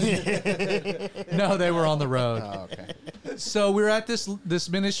 No, they were on the road. Oh, okay. So we were at this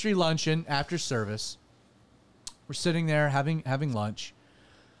ministry luncheon after service. We're sitting there having lunch.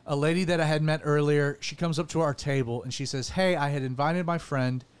 A lady that I had met earlier, she comes up to our table and she says, "Hey, I had invited my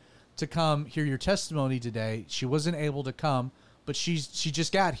friend to come hear your testimony today. She wasn't able to come, but she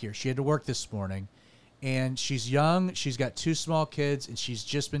just got here. She had to work this morning, and she's young. She's got 2 small kids, and she's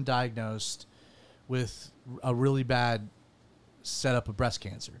just been diagnosed with a really bad setup of breast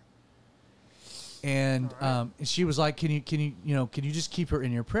cancer." And she was like, "Can you just keep her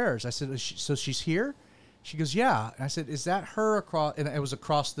in your prayers?" I said, "So she's here?" She goes, "Yeah." And I said, "Is that her across?" And it was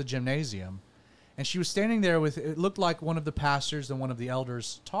across the gymnasium. And she was standing there with, it looked like one of the pastors and one of the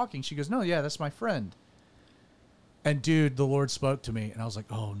elders talking. She goes, "No, yeah, that's my friend." And dude, the Lord spoke to me and I was like,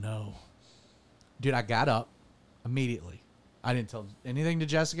 "Oh no." Dude, I got up immediately. I didn't tell anything to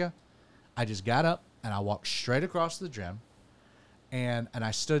Jessica. I just got up and I walked straight across the gym and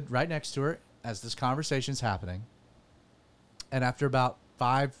I stood right next to her as this conversation's happening. And after about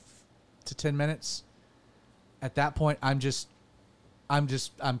 5 to 10 minutes, at that point, I'm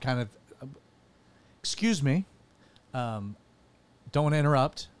kind of, "Excuse me, don't want to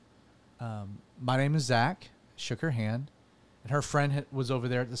interrupt. My name is Zach." Shook her hand, and her friend was over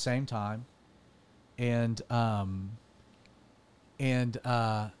there at the same time, and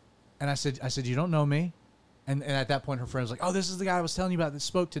And I said, you don't know me? And at that point, her friend was like, oh, this is the guy I was telling you about that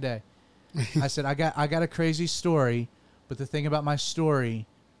spoke today. I said, I got a crazy story, but the thing about my story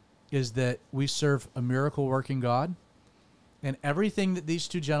is that we serve a miracle working God, and everything that these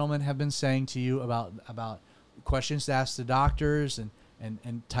two gentlemen have been saying to you about questions to ask the doctors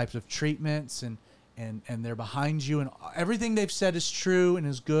and types of treatments and they're behind you, and everything they've said is true and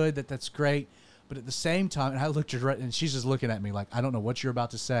is good. That's great. But at the same time, and I looked at her and she's just looking at me like, I don't know what you're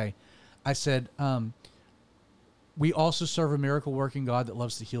about to say. I said, we also serve a miracle working God that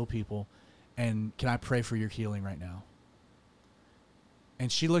loves to heal people. And can I pray for your healing right now? And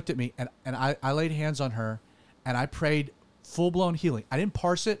she looked at me and I laid hands on her and I prayed full-blown healing. I didn't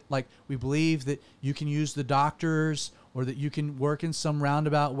parse it like we believe that you can use the doctors or that you can work in some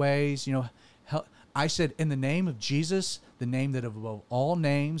roundabout ways. I said, in the name of Jesus, the name that above all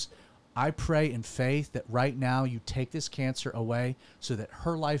names, I pray in faith that right now you take this cancer away so that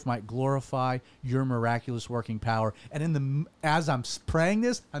her life might glorify your miraculous working power. And as I'm praying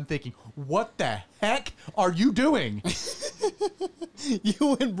this, I'm thinking, what the heck are you doing?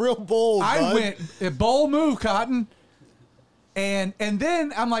 You went real bold. I went a bold move, Cotton. And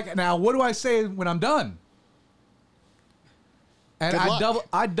then I'm like, now what do I say when I'm done? And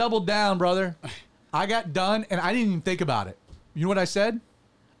I doubled down, brother. I got done and I didn't even think about it. You know what I said?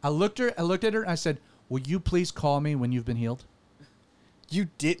 I looked at her and I said, will you please call me when you've been healed? You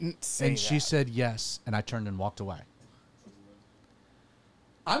didn't say and that. she said yes, and I turned and walked away.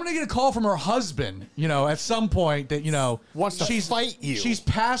 I'm going to get a call from her husband, at some point that, wants to fight you. She's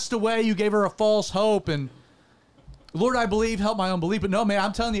passed away. You gave her a false hope. And Lord, I believe, help my unbelief. But no, man,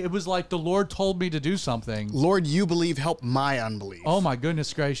 I'm telling you, it was like the Lord told me to do something. Lord, you believe, help my unbelief. Oh, my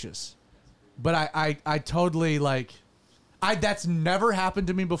goodness gracious. But I totally that's never happened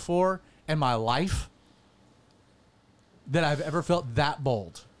to me before in my life that I've ever felt that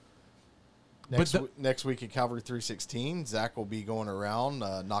bold. Next week at Calvary 316, Zach will be going around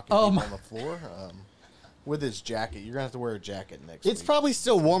knocking people on the floor with his jacket. You're going to have to wear a jacket next week. It's probably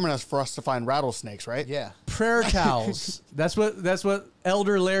still warm enough for us to find rattlesnakes, right? Yeah. Prayer towels. That's what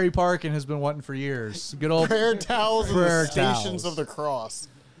Elder Larry Parkin has been wanting for years. Good old prayer towels and prayer the Stations towels. of the Cross.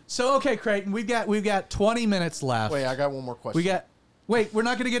 So, okay, Creighton, we've got 20 minutes left. Wait, I got one more question. We're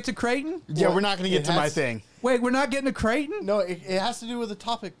not going to get to Creighton? Yeah, we're not going to get to my thing. Wait, we're not getting to Creighton? No, it has to do with the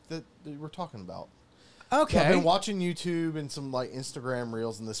topic that we're talking about. Okay. So I've been watching YouTube and some Instagram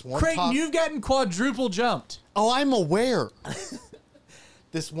reels, and this one Creighton, you've gotten quadruple jumped. Oh, I'm aware.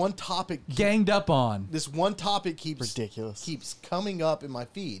 This one topic ganged up on. This one topic keeps ridiculous. Keeps coming up in my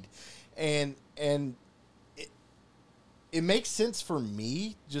feed, and it makes sense for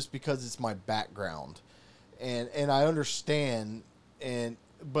me just because it's my background, and I understand.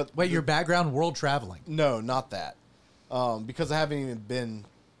 But wait, your background world traveling? No, not that. Because I haven't even been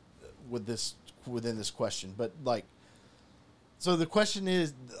within this question. But so the question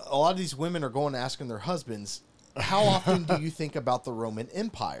is, a lot of these women are going and asking their husbands, how often do you think about the Roman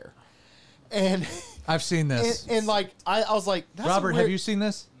Empire? And I've seen this. And I was like, that's Robert, have you seen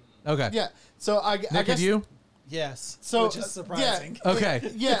this? Okay. Yeah. So I Nick, guess, have you? Yes. So which is surprising. Yeah.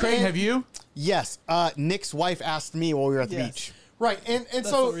 Okay. Yeah. Creighton, have you? Yes. Nick's wife asked me while we were at the beach. Right. And That's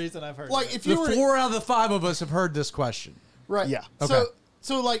so the reason I've heard if you were 4 out of the 5 of us have heard this question. Right. Yeah. Okay.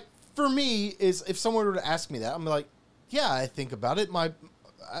 So for me is if someone were to ask me that, I'm like, yeah, I think about it. I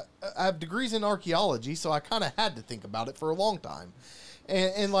have degrees in archaeology, so I kind of had to think about it for a long time.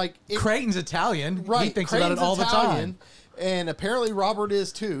 And Creighton's Italian. Right. He thinks Creighton's about it all Italian, the time. And apparently Robert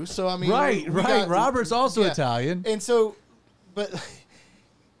is too. So I mean, right. Robert's also Italian. And so, but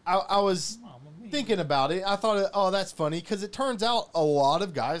I was thinking about it. I thought, oh, that's funny because it turns out a lot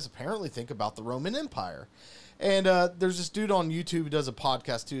of guys apparently think about the Roman Empire. And there's this dude on YouTube who does a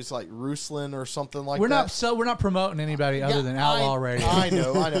podcast too. It's like Ruslan or something like that. We're not promoting anybody other than Outlaw Radio. I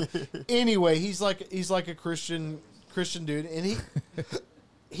know. Anyway, he's like a Christian dude, and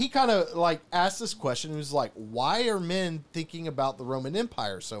he kind of asked this question. He was like, why are men thinking about the Roman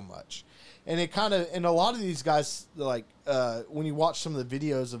Empire so much? And and a lot of these guys, when you watch some of the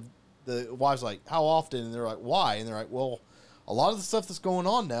videos of the wives, how often? And they're like, why? And they're like, well, a lot of the stuff that's going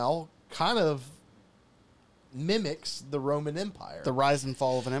on now kind of mimics the Roman Empire. The rise and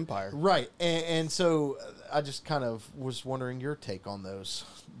fall of an empire. Right. And so I just kind of was wondering your take on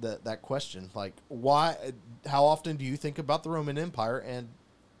that question. Why, how often do you think about the Roman Empire and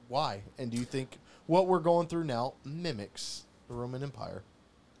why? And do you think what we're going through now mimics the Roman Empire?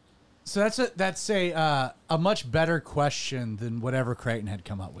 So that's a much better question than whatever Creighton had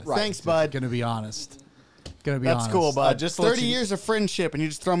come up with. Right. Thanks, bud. Going to be honest. That's cool, bud. Just 30 years of friendship, and you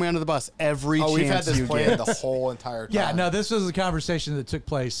just throw me under the bus every chance we've had this you planned get. the whole entire time. Yeah, no, this was a conversation that took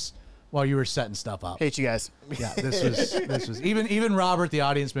place while you were setting stuff up. Hate you guys. Yeah, this was even Robert, the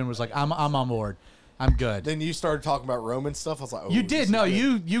audience member, was like, I'm on board. I'm good. Then you started talking about Roman stuff. I was like, oh, You did. No,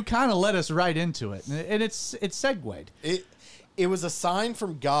 you kind of led us right into it, and it's segued. It was a sign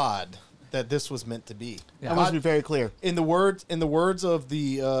from God that this was meant to be. Yeah. I want to be very clear. In the words of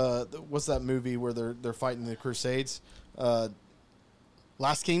the what's that movie where they're fighting the Crusades?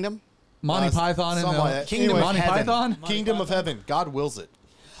 Last Kingdom? Monty Python and the Kingdom of Monty Heaven. Python? Kingdom of Heaven. God wills it.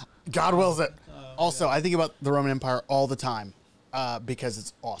 God wills it. Also, I think about the Roman Empire all the time because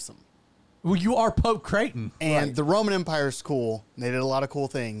it's awesome. Well, you are Pope Creighton. And the Roman Empire is cool. They did a lot of cool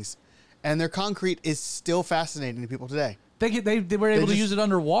things. And their concrete is still fascinating to people today. They were able to use it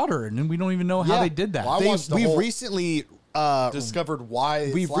underwater, and we don't even know how they did that. Well, We've recently discovered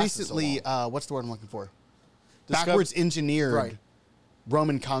why. We've recently what's the word I'm looking for? Backwards engineered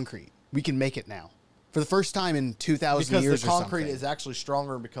Roman concrete. We can make it now for the first time in 2,000 years. Because the concrete is actually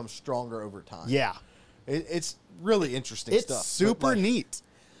stronger and becomes stronger over time. Yeah, it's really interesting stuff. It's super neat.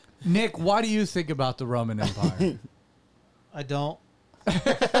 Nick, why do you think about the Roman Empire? I don't.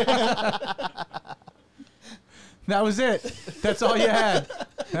 That was it. That's all you had.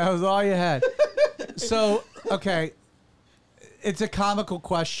 That was all you had. So, okay, it's a comical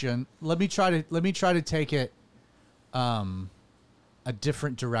question. Let me try to take it a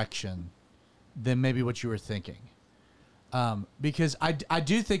different direction than maybe what you were thinking. Because I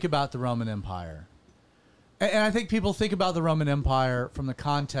do think about the Roman Empire. And I think people think about the Roman Empire from the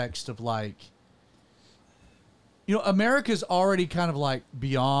context of like, America's already kind of like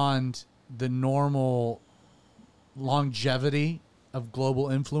beyond the normal longevity of global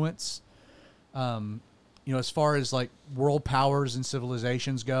influence. As far as like world powers and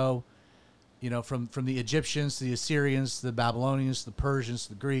civilizations go, from the Egyptians to the Assyrians to the Babylonians to the Persians to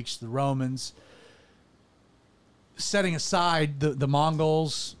the Greeks to the Romans, setting aside the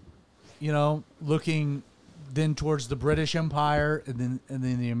Mongols, looking then towards the British Empire and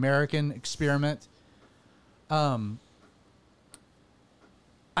then the American experiment. I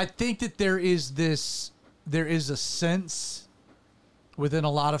think that there is a sense within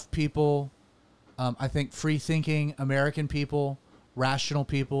a lot of people, I think free-thinking American people, rational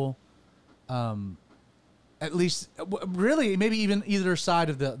people, at least really maybe even either side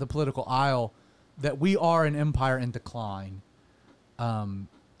of the political aisle, that we are an empire in decline.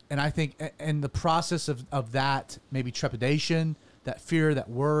 And I think in the process of that, maybe trepidation, that fear, that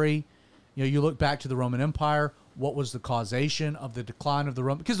worry, you look back to the Roman Empire. What was the causation of the decline of the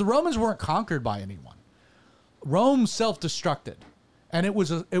Roman? Because the Romans weren't conquered by anyone. Rome self-destructed, and it was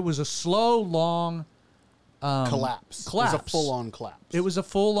a slow, long collapse. It was a full-on collapse. It was a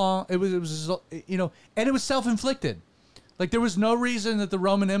full-on. It was and it was self-inflicted. Like there was no reason that the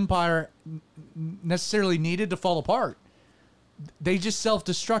Roman Empire necessarily needed to fall apart. They just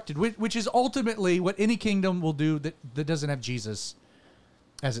self-destructed, which is ultimately what any kingdom will do that doesn't have Jesus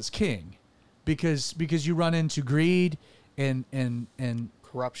as its king, because you run into greed and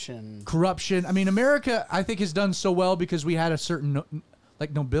corruption. I mean, America, I think, has done so well because we had a certain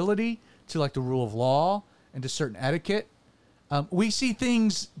nobility to like the rule of law and to certain etiquette. We see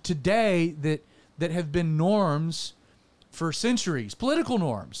things today that have been norms for centuries, political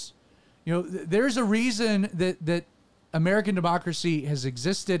norms. There's a reason that American democracy has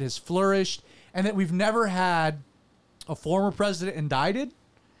existed, has flourished, and that we've never had a former president indicted.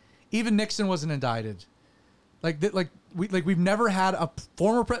 Even Nixon wasn't indicted. We've never had a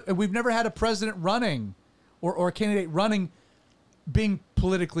we've never had a president running or a candidate running being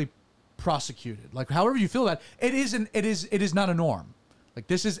politically prosecuted. Like however you feel that, it is not a norm. Like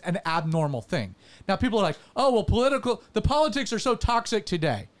this is an abnormal thing. Now people are like, oh well, the politics are so toxic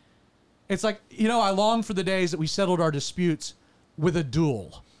today. It's like, I long for the days that we settled our disputes with a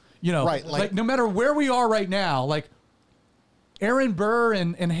duel. Right, like no matter where we are right now, like Aaron Burr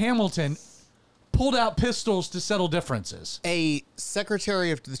and Hamilton pulled out pistols to settle differences. A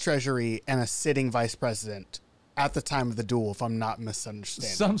Secretary of the Treasury and a sitting vice president at the time of the duel, if I'm not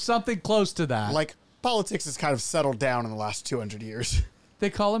misunderstanding. Something close to that. Like, politics has kind of settled down in the last 200 years. They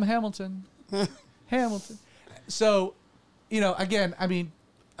call him Hamilton. Hamilton. So, again, I mean,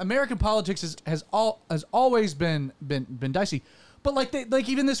 American politics has always been dicey. But like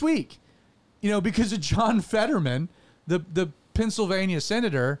even this week, because of John Fetterman, the Pennsylvania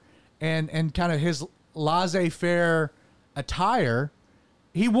senator, and kind of his laissez-faire attire,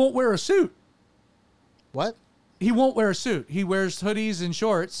 he won't wear a suit. What? He won't wear a suit. He wears hoodies and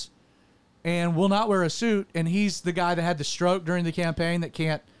shorts and will not wear a suit. And he's the guy that had the stroke during the campaign that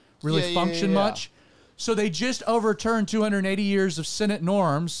can't really function much. So they just overturned 280 years of Senate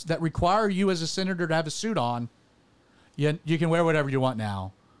norms that require you as a senator to have a suit on. You can wear whatever you want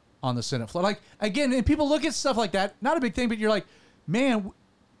now. on the Senate floor. Like, again, and people look at stuff like that, not a big thing, but you're like, man,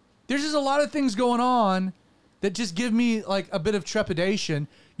 there's just a lot of things going on that just give me like a bit of trepidation.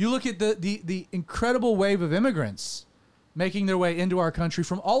 You look at the incredible wave of immigrants making their way into our country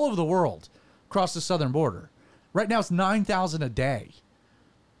from all over the world across the southern border. Right now it's 9,000 a day.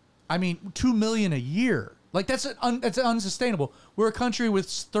 I mean, 2 million a year. Like that's unsustainable. We're a country with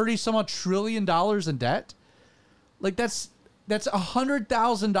 30 some odd trillion dollars in debt. Like that's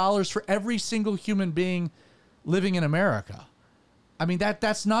 $100,000 for every single human being living in America. I mean,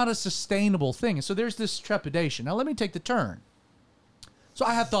 that's not a sustainable thing. And so there's this trepidation. Now let me take the turn. So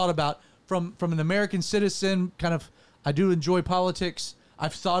I have thought about from an American citizen, kind of, I do enjoy politics.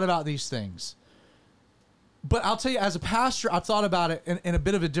 I've thought about these things. But I'll tell you, as a pastor, I've thought about it in a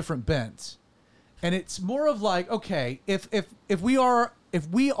bit of a different bent. And it's more of like, okay, if we are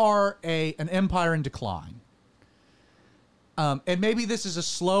an empire in decline, and maybe this is a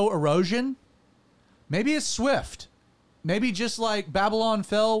slow erosion, maybe it's swift, maybe just like Babylon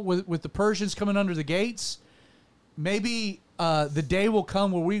fell with the Persians coming under the gates, maybe the day will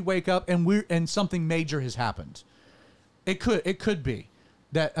come where we wake up and something major has happened. It could be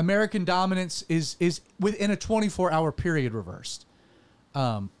that American dominance is within a 24-hour period reversed.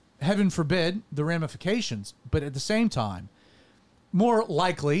 Heaven forbid the ramifications, but at the same time, more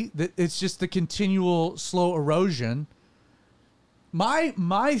likely that it's just the continual slow erosion.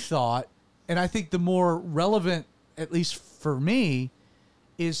 My thought, and I think the more relevant, at least for me,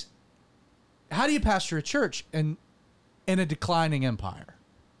 is how do you pastor a church in a declining empire?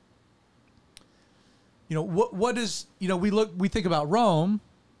 You know, what is, you know, we think about Rome.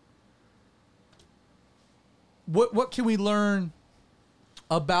 What can we learn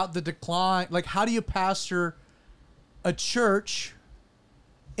about the decline? Like, how do you pastor a church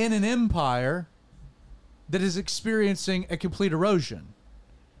in an empire that is experiencing a complete erosion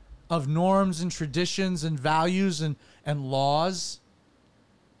of norms and traditions and values and laws?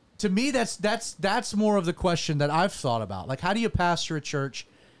 To me, that's more of the question that I've thought about. Like, how do you pastor a church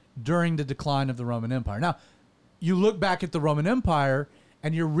during the decline of the Roman Empire? Now, you look back at the Roman Empire,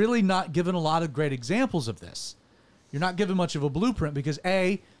 and you're really not given a lot of great examples of this. You're not given much of a blueprint because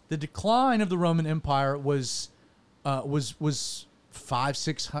the decline of the Roman Empire was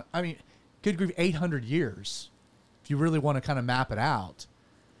 500-600. I mean, good grief, 800 years, if you really want to kind of map it out.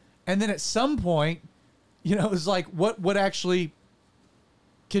 And then at some point, you know, it was like what actually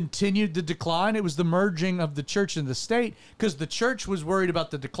continued the decline. It was the merging of the church and the state, because the church was worried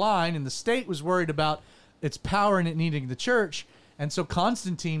about the decline and the state was worried about its power and it needing the church. And so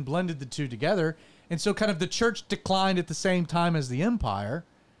Constantine blended the two together. And so kind of the church declined at the same time as the empire.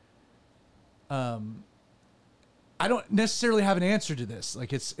 I don't necessarily have an answer to this.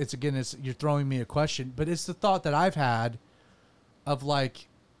 Like it's you're throwing me a question, but it's the thought that I've had of like,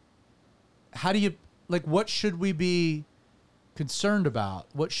 how do you, like, what should we be concerned about?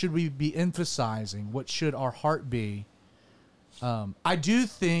 What should we be emphasizing? What should our heart be? I do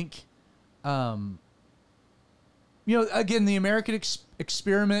think, you know, again, the American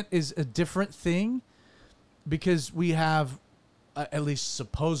experiment is a different thing because we have, at least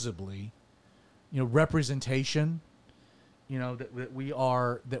supposedly, you know, representation. You know, that we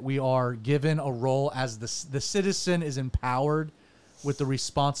are given a role as the citizen is empowered with the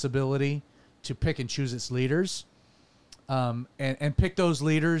responsibility to pick and choose its leaders, and pick those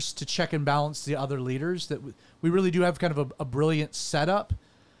leaders to check and balance the other leaders. That we really do have kind of a brilliant setup.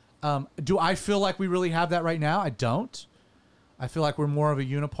 Do I feel like we really have that right now? I don't. I feel like we're more of a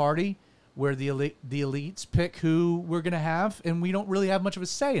uniparty where the elites pick who we're going to have, and we don't really have much of a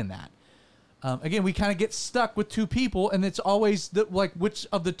say in that. Again, we kind of get stuck with two people, and it's always like, which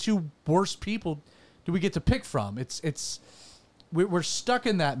of the two worst people do we get to pick from? We're stuck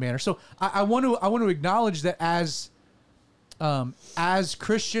in that manner. So I want to acknowledge that as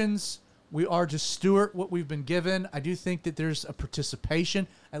Christians, we are to steward what we've been given. I do think that there's a participation,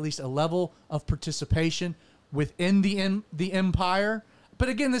 at least a level of participation within the empire. But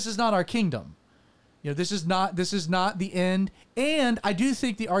again, this is not our kingdom. You know, this is not the end. And I do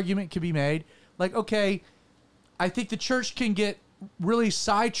think the argument can be made, like, okay, I think the church can get really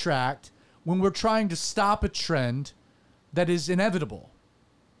sidetracked when we're trying to stop a trend that is inevitable.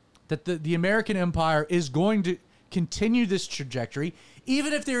 That the American empire is going to continue this trajectory,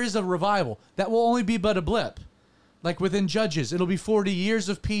 even if there is a revival. That will only be but a blip. Like within Judges, it'll be 40 years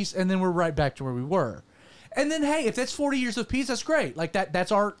of peace, and then we're right back to where we were. And then, hey, if that's 40 years of peace, that's great. Like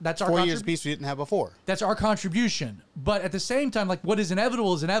that's our 4 years of peace we didn't have before. That's our contribution. But at the same time, like, what is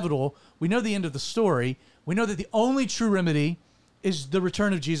inevitable is inevitable. We know the end of the story. We know that the only true remedy is the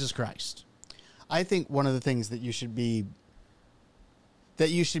return of Jesus Christ. I think one of the things that that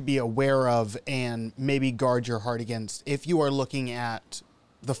you should be aware of and maybe guard your heart against if you are looking at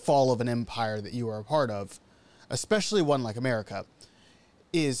the fall of an empire that you are a part of, especially one like America,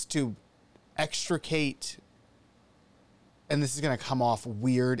 is to extricate, and this is going to come off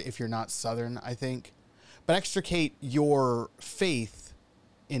weird if you're not Southern, I think, but extricate your faith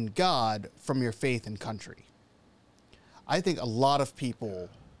in God from your faith in country. I think a lot of people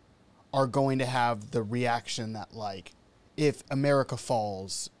are going to have the reaction that, like, if America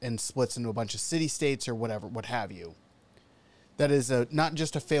falls and splits into a bunch of city-states or whatever, what have you, that is not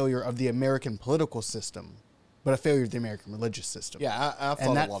just a failure of the American political system, but a failure of the American religious system. Yeah, I've thought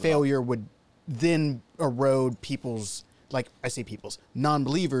and that a lot failure would then erode people's, like I say people's,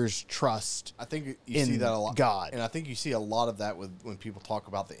 non-believers' trust. I think you in see that a lot. God. And I think you see a lot of that with when people talk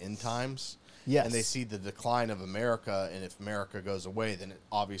about the end times. Yes. And they see the decline of America, and if America goes away, then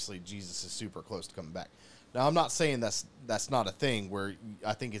obviously Jesus is super close to coming back. Now, I'm not saying that's not a thing where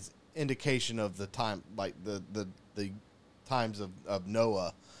I think it's indication of the time, like the times of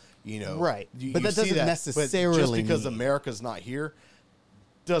Noah, you know. Right. You, but you that see doesn't necessarily but just because mean America's not here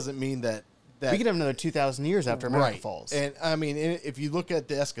doesn't mean that we could have another 2,000 years after America right. falls. And I mean, if you look at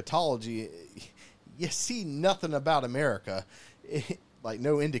the eschatology, you see nothing about America, like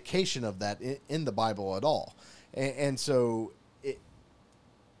no indication of that in the Bible at all. And so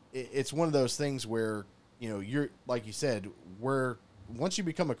it's one of those things where, you know, you're, like you said, where once you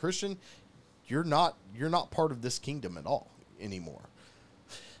become a Christian, you're not part of this kingdom at all anymore.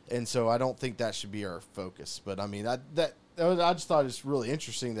 And so I don't think that should be our focus. But I mean, I just thought it's really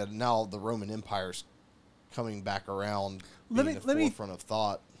interesting that now the Roman Empire's coming back around, being the forefront of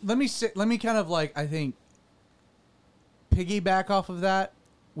thought. Let me kind of, like, I think, piggyback off of that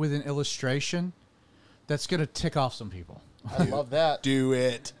with an illustration that's going to tick off some people. I love that. Do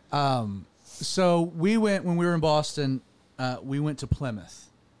it. So we went, when we were in Boston, we went to Plymouth.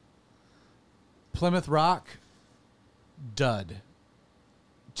 Plymouth Rock, dud.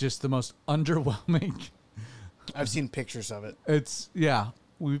 Just the most underwhelming. I've seen pictures of it. It's, yeah,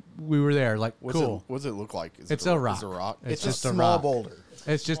 we were there, like, cool. What does it look like? It's a rock. Is it a rock? It's just a a small rock. boulder.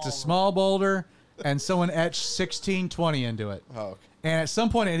 It's just a small boulder, and someone etched 1620 into it. Oh, okay. And at some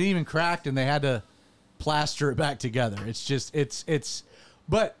point, it even cracked, and they had to plaster it back together. It's just, it's.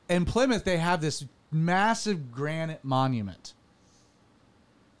 But in Plymouth, they have this massive granite monument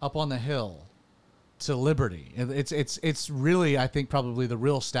up on the hill to Liberty. It's really, I think, probably the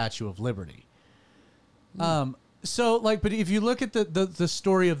real Statue of Liberty. So, like, but if you look at the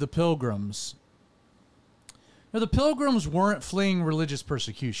story of the Pilgrims, now, the Pilgrims weren't fleeing religious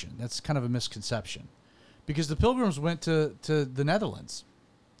persecution. That's kind of a misconception, because the Pilgrims went to the Netherlands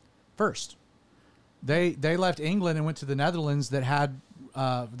first. They left England and went to the Netherlands that had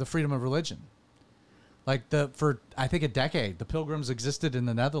the freedom of religion. Like, for I think a decade, the Pilgrims existed in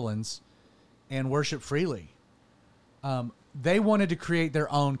the Netherlands and worshiped freely. They wanted to create their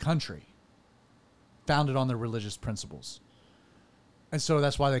own country, founded on their religious principles, and so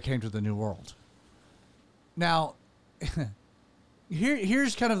that's why they came to the New World. Now,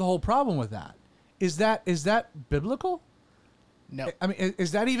 here's kind of the whole problem with that. Is that biblical? No. I mean,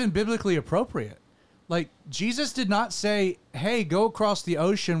 is that even biblically appropriate? Like, Jesus did not say, hey, go across the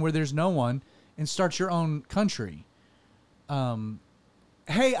ocean where there's no one and start your own country.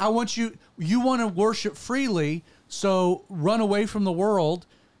 Hey, you want to worship freely, so run away from the world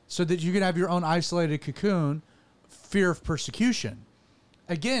so that you can have your own isolated cocoon, fear of persecution.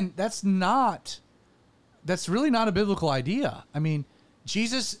 Again, that's really not a biblical idea. I mean,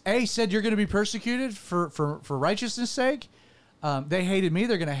 Jesus, said you're going to be persecuted for righteousness' sake. They hated me,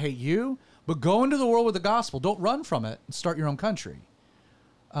 they're going to hate you. But go into the world with the gospel. Don't run from it and start your own country.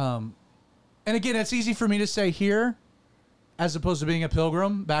 And again, it's easy for me to say here, as opposed to being a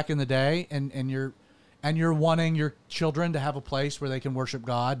pilgrim back in the day, and you're wanting your children to have a place where they can worship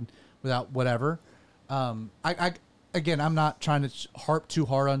God without whatever. I'm not trying to harp too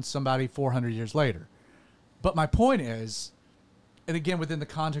hard on somebody 400 years later. But my point is, and again, within the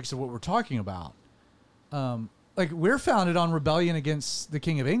context of what we're talking about, like, we're founded on rebellion against the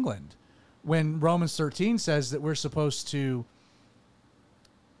King of England, when Romans 13 says that we're supposed to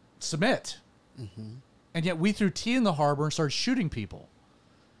submit. Mm-hmm. And yet we threw tea in the harbor and started shooting people.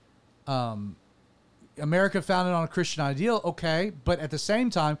 America founded on a Christian ideal, okay, but at the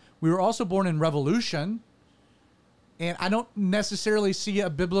same time, we were also born in revolution, and I don't necessarily see a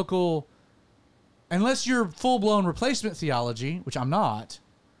biblical, unless you're full-blown replacement theology, which I'm not.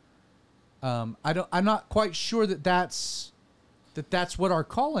 I'm not quite sure that's what our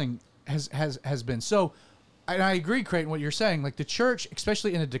calling has been. So, and I agree, Creighton, what you're saying. Like, the church,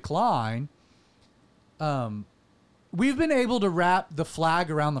 especially in a decline, we've been able to wrap the flag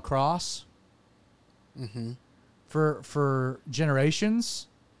around the cross for generations.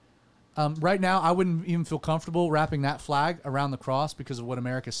 Right now, I wouldn't even feel comfortable wrapping that flag around the cross because of what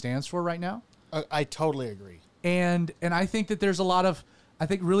America stands for right now. I totally agree. And I think that there's a lot of, I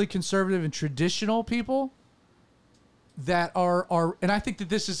think, really conservative and traditional people that are and I think that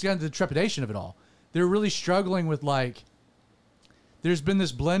this is kind of the trepidation of it all. They're really struggling with, like, there's been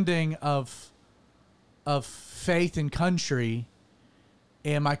this blending of faith and country,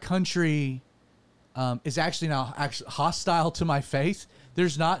 and my country is actually now hostile to my faith.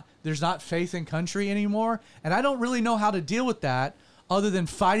 There's not faith in country anymore, and I don't really know how to deal with that other than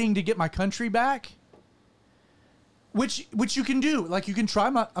fighting to get my country back. Which you can do. Like, you can try.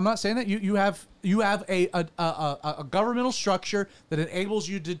 I'm not saying that you have a governmental structure that enables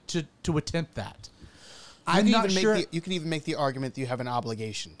you to attempt that. I'm not sure. You can even make the argument that you have an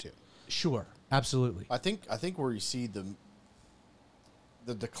obligation to. Sure, absolutely. I think where you see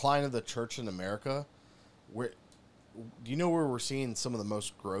the decline of the church in America, where do you know where we're seeing some of the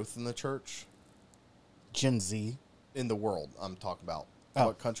most growth in the church? Gen Z In the world, I'm talking about.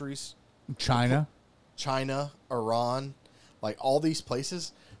 What countries? China, Iran, like all these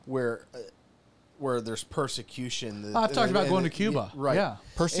places where there's persecution. I've talked about going to Cuba. Right. Yeah.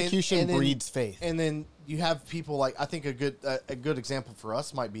 persecution breeds faith. And then you have people like, I think a good example for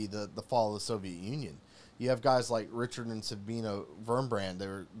us might be the fall of the Soviet Union. You have guys like Richard and Sabina Wurmbrand. They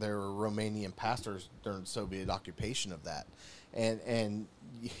were Romanian pastors during Soviet occupation of that, and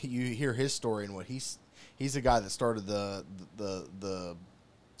you hear his story and what he's the guy that started the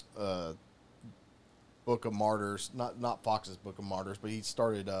Book of Martyrs, not Fox's Book of Martyrs, but he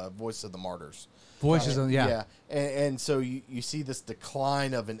started Voice of the Martyrs. Voices of, yeah. And so you see this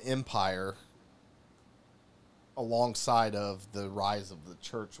decline of an empire alongside of the rise of the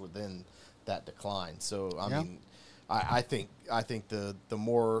church within that decline. So I mean, I think the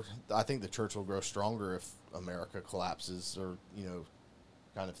church will grow stronger if America collapses, or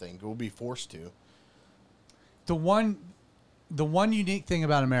kind of thing. We'll be forced to. The one unique thing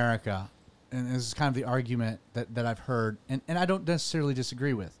about America, and this is kind of the argument that I've heard, and I don't necessarily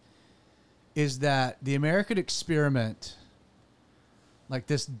disagree with, is that the American experiment, like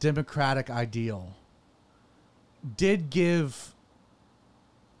this democratic ideal, did give,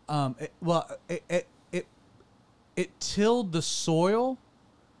 it tilled the soil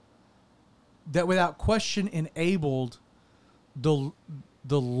that without question enabled the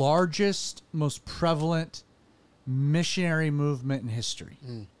largest, most prevalent missionary movement in history.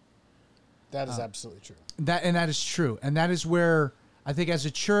 That is absolutely true. That is true. And that is where I think as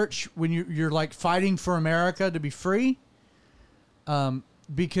a church, when you're like fighting for America to be free,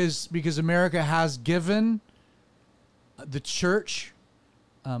 because America has given the church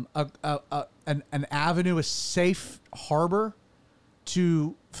an avenue, a safe harbor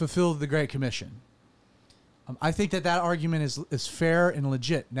to fulfill the Great Commission. I think that argument is fair and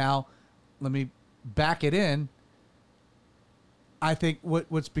legit. Now, let me back it in. I think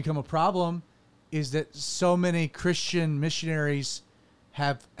what's become a problem is that so many Christian missionaries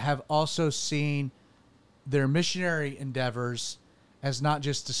have also seen their missionary endeavors as not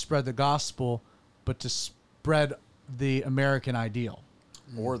just to spread the gospel, but to spread the American ideal.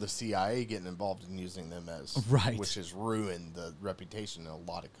 Or the CIA getting involved in using them as right, which has ruined the reputation in a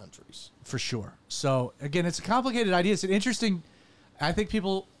lot of countries. For sure. So again, it's a complicated idea. It's an interesting. I think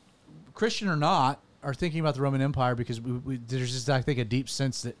people, Christian or not, are thinking about the Roman Empire because there's just, I think, a deep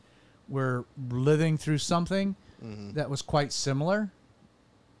sense that we're living through something that was quite similar.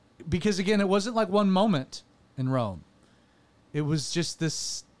 Because again, it wasn't like one moment in Rome. It was just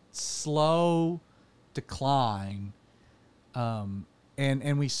this slow decline, and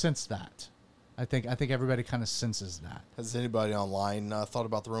we sense that. I think everybody kind of senses that. Has anybody online thought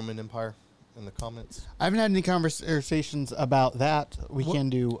about the Roman Empire in the comments? I haven't had any conversations about that. We can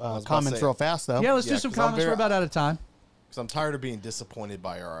do comments real fast, though. Yeah, let's do some comments. We're about out of time. Because I'm tired of being disappointed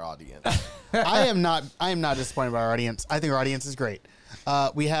by our audience. I am not disappointed by our audience. I think our audience is great.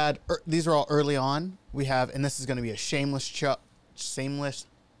 We had these are all early on. We have, and this is going to be a shameless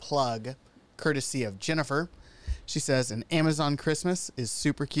plug, courtesy of Jennifer. She says an Amazon Christmas is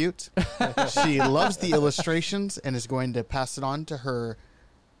super cute. She loves the illustrations and is going to pass it on to her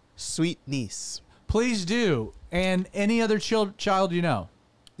sweet niece. Please do, and any other child you know.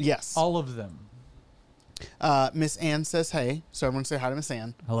 Yes, all of them. Miss Ann says hey, so everyone say hi to Miss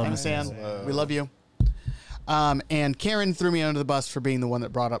Ann. Hello, Miss Ann. We love you. And Karen threw me under the bus for being the one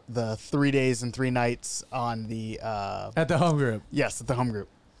that brought up the 3 days and 3 nights on the at the home group. Yes, at the home group.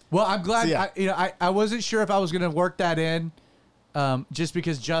 Well, I'm glad. So, yeah. I wasn't sure if I was going to work that in, just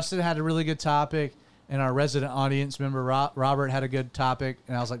because Justin had a really good topic, and our resident audience member Robert had a good topic,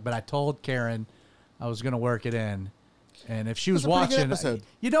 and I was like, but I told Karen I was going to work it in, and if she was watching,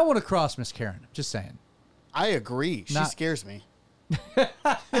 you don't want to cross Miss Karen. Just saying. I agree. She scares me.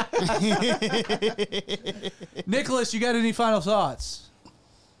 Nicholas, you got any final thoughts?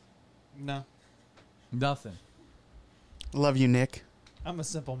 No. Nothing. Love you, Nick. I'm a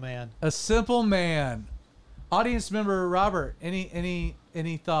simple man. A simple man. Audience member Robert, any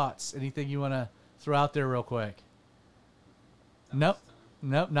thoughts? Anything you want to throw out there real quick? Nope,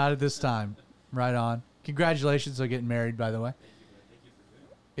 not at this time. Right on. Congratulations on getting married, by the way.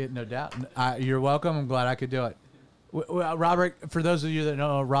 No doubt. You're welcome. I'm glad I could do it. Robert, for those of you that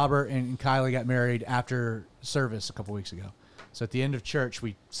know, Robert and Kylie got married after service a couple weeks ago. So at the end of church,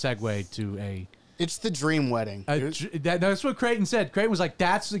 we segued to a... It's the dream wedding. That's what Creighton said. Creighton was like,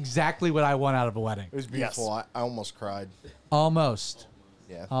 that's exactly what I want out of a wedding. It was beautiful. Yes. I almost cried. Almost.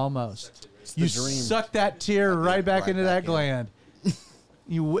 Yeah. Almost. You sucked that tear right back into that gland.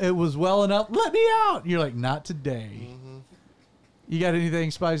 It was well enough. Let me out. You're like, not today. Mm-hmm. You got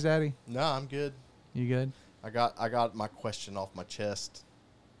anything, Spice Daddy? No, I'm good. You good? I got my question off my chest.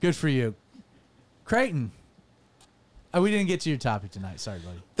 Good for you. Creighton. We didn't get to your topic tonight. Sorry,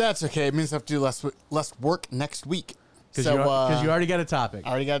 buddy. That's okay. It means I have to do less work next week. Because you already got a topic. I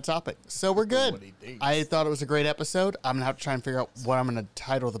already got a topic. So we're good. I thought it was a great episode. I'm going to have to try and figure out what I'm going to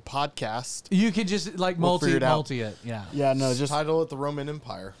title the podcast. You could just multi it. Yeah. Yeah, no, just title it The Roman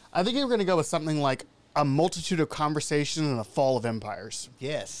Empire. I think we're going to go with something like A Multitude of Conversations and a Fall of Empires.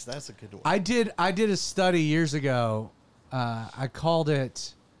 Yes, that's a good one. I did a study years ago. I called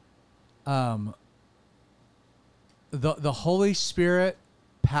it the Holy Spirit,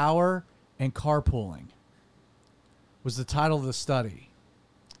 Power, and Carpooling was the title of the study.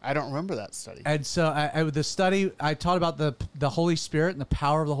 I don't remember that study. And so the study, I taught about the Holy Spirit and the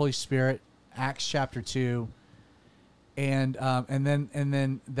power of the Holy Spirit, Acts chapter 2. And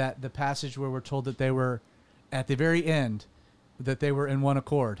then that the passage where we're told that they were at the very end, that they were in one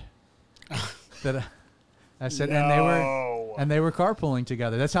accord. That I said, no. and they were carpooling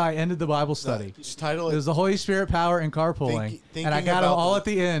together. That's how I ended the Bible study. Just title it was the Holy Spirit, power, and carpooling. And I got them all at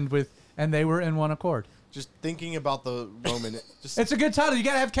the end and they were in one accord. Just thinking about the Roman. It's a good title. You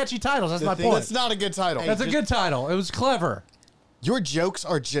got to have catchy titles. That's my point. That's not a good title. That's a good title. It was clever. Your jokes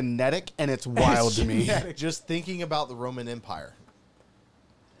are genetic, and it's wild to me. Just thinking about the Roman Empire.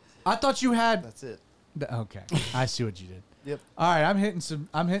 I thought you had. That's it. Okay, I see what you did. Yep. All right, I'm hitting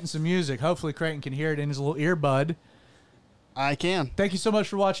some music. Hopefully, Creighton can hear it in his little earbud. I can. Thank you so much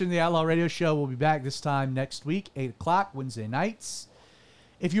for watching the Outlaw Radio Show. We'll be back this time next week, 8 o'clock, Wednesday nights.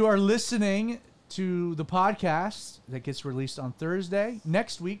 If you are listening to the podcast that gets released on Thursday,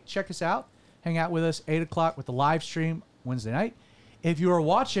 next week, check us out. Hang out with us, 8 o'clock with the live stream Wednesday night. If you are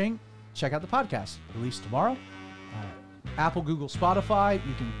watching, check out the podcast, released tomorrow. Apple, Google, Spotify.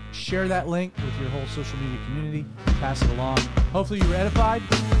 You can share that link with your whole social media community. Pass it along. Hopefully you were edified.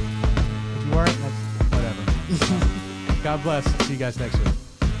 If you weren't, that's whatever. God bless. See you guys next week.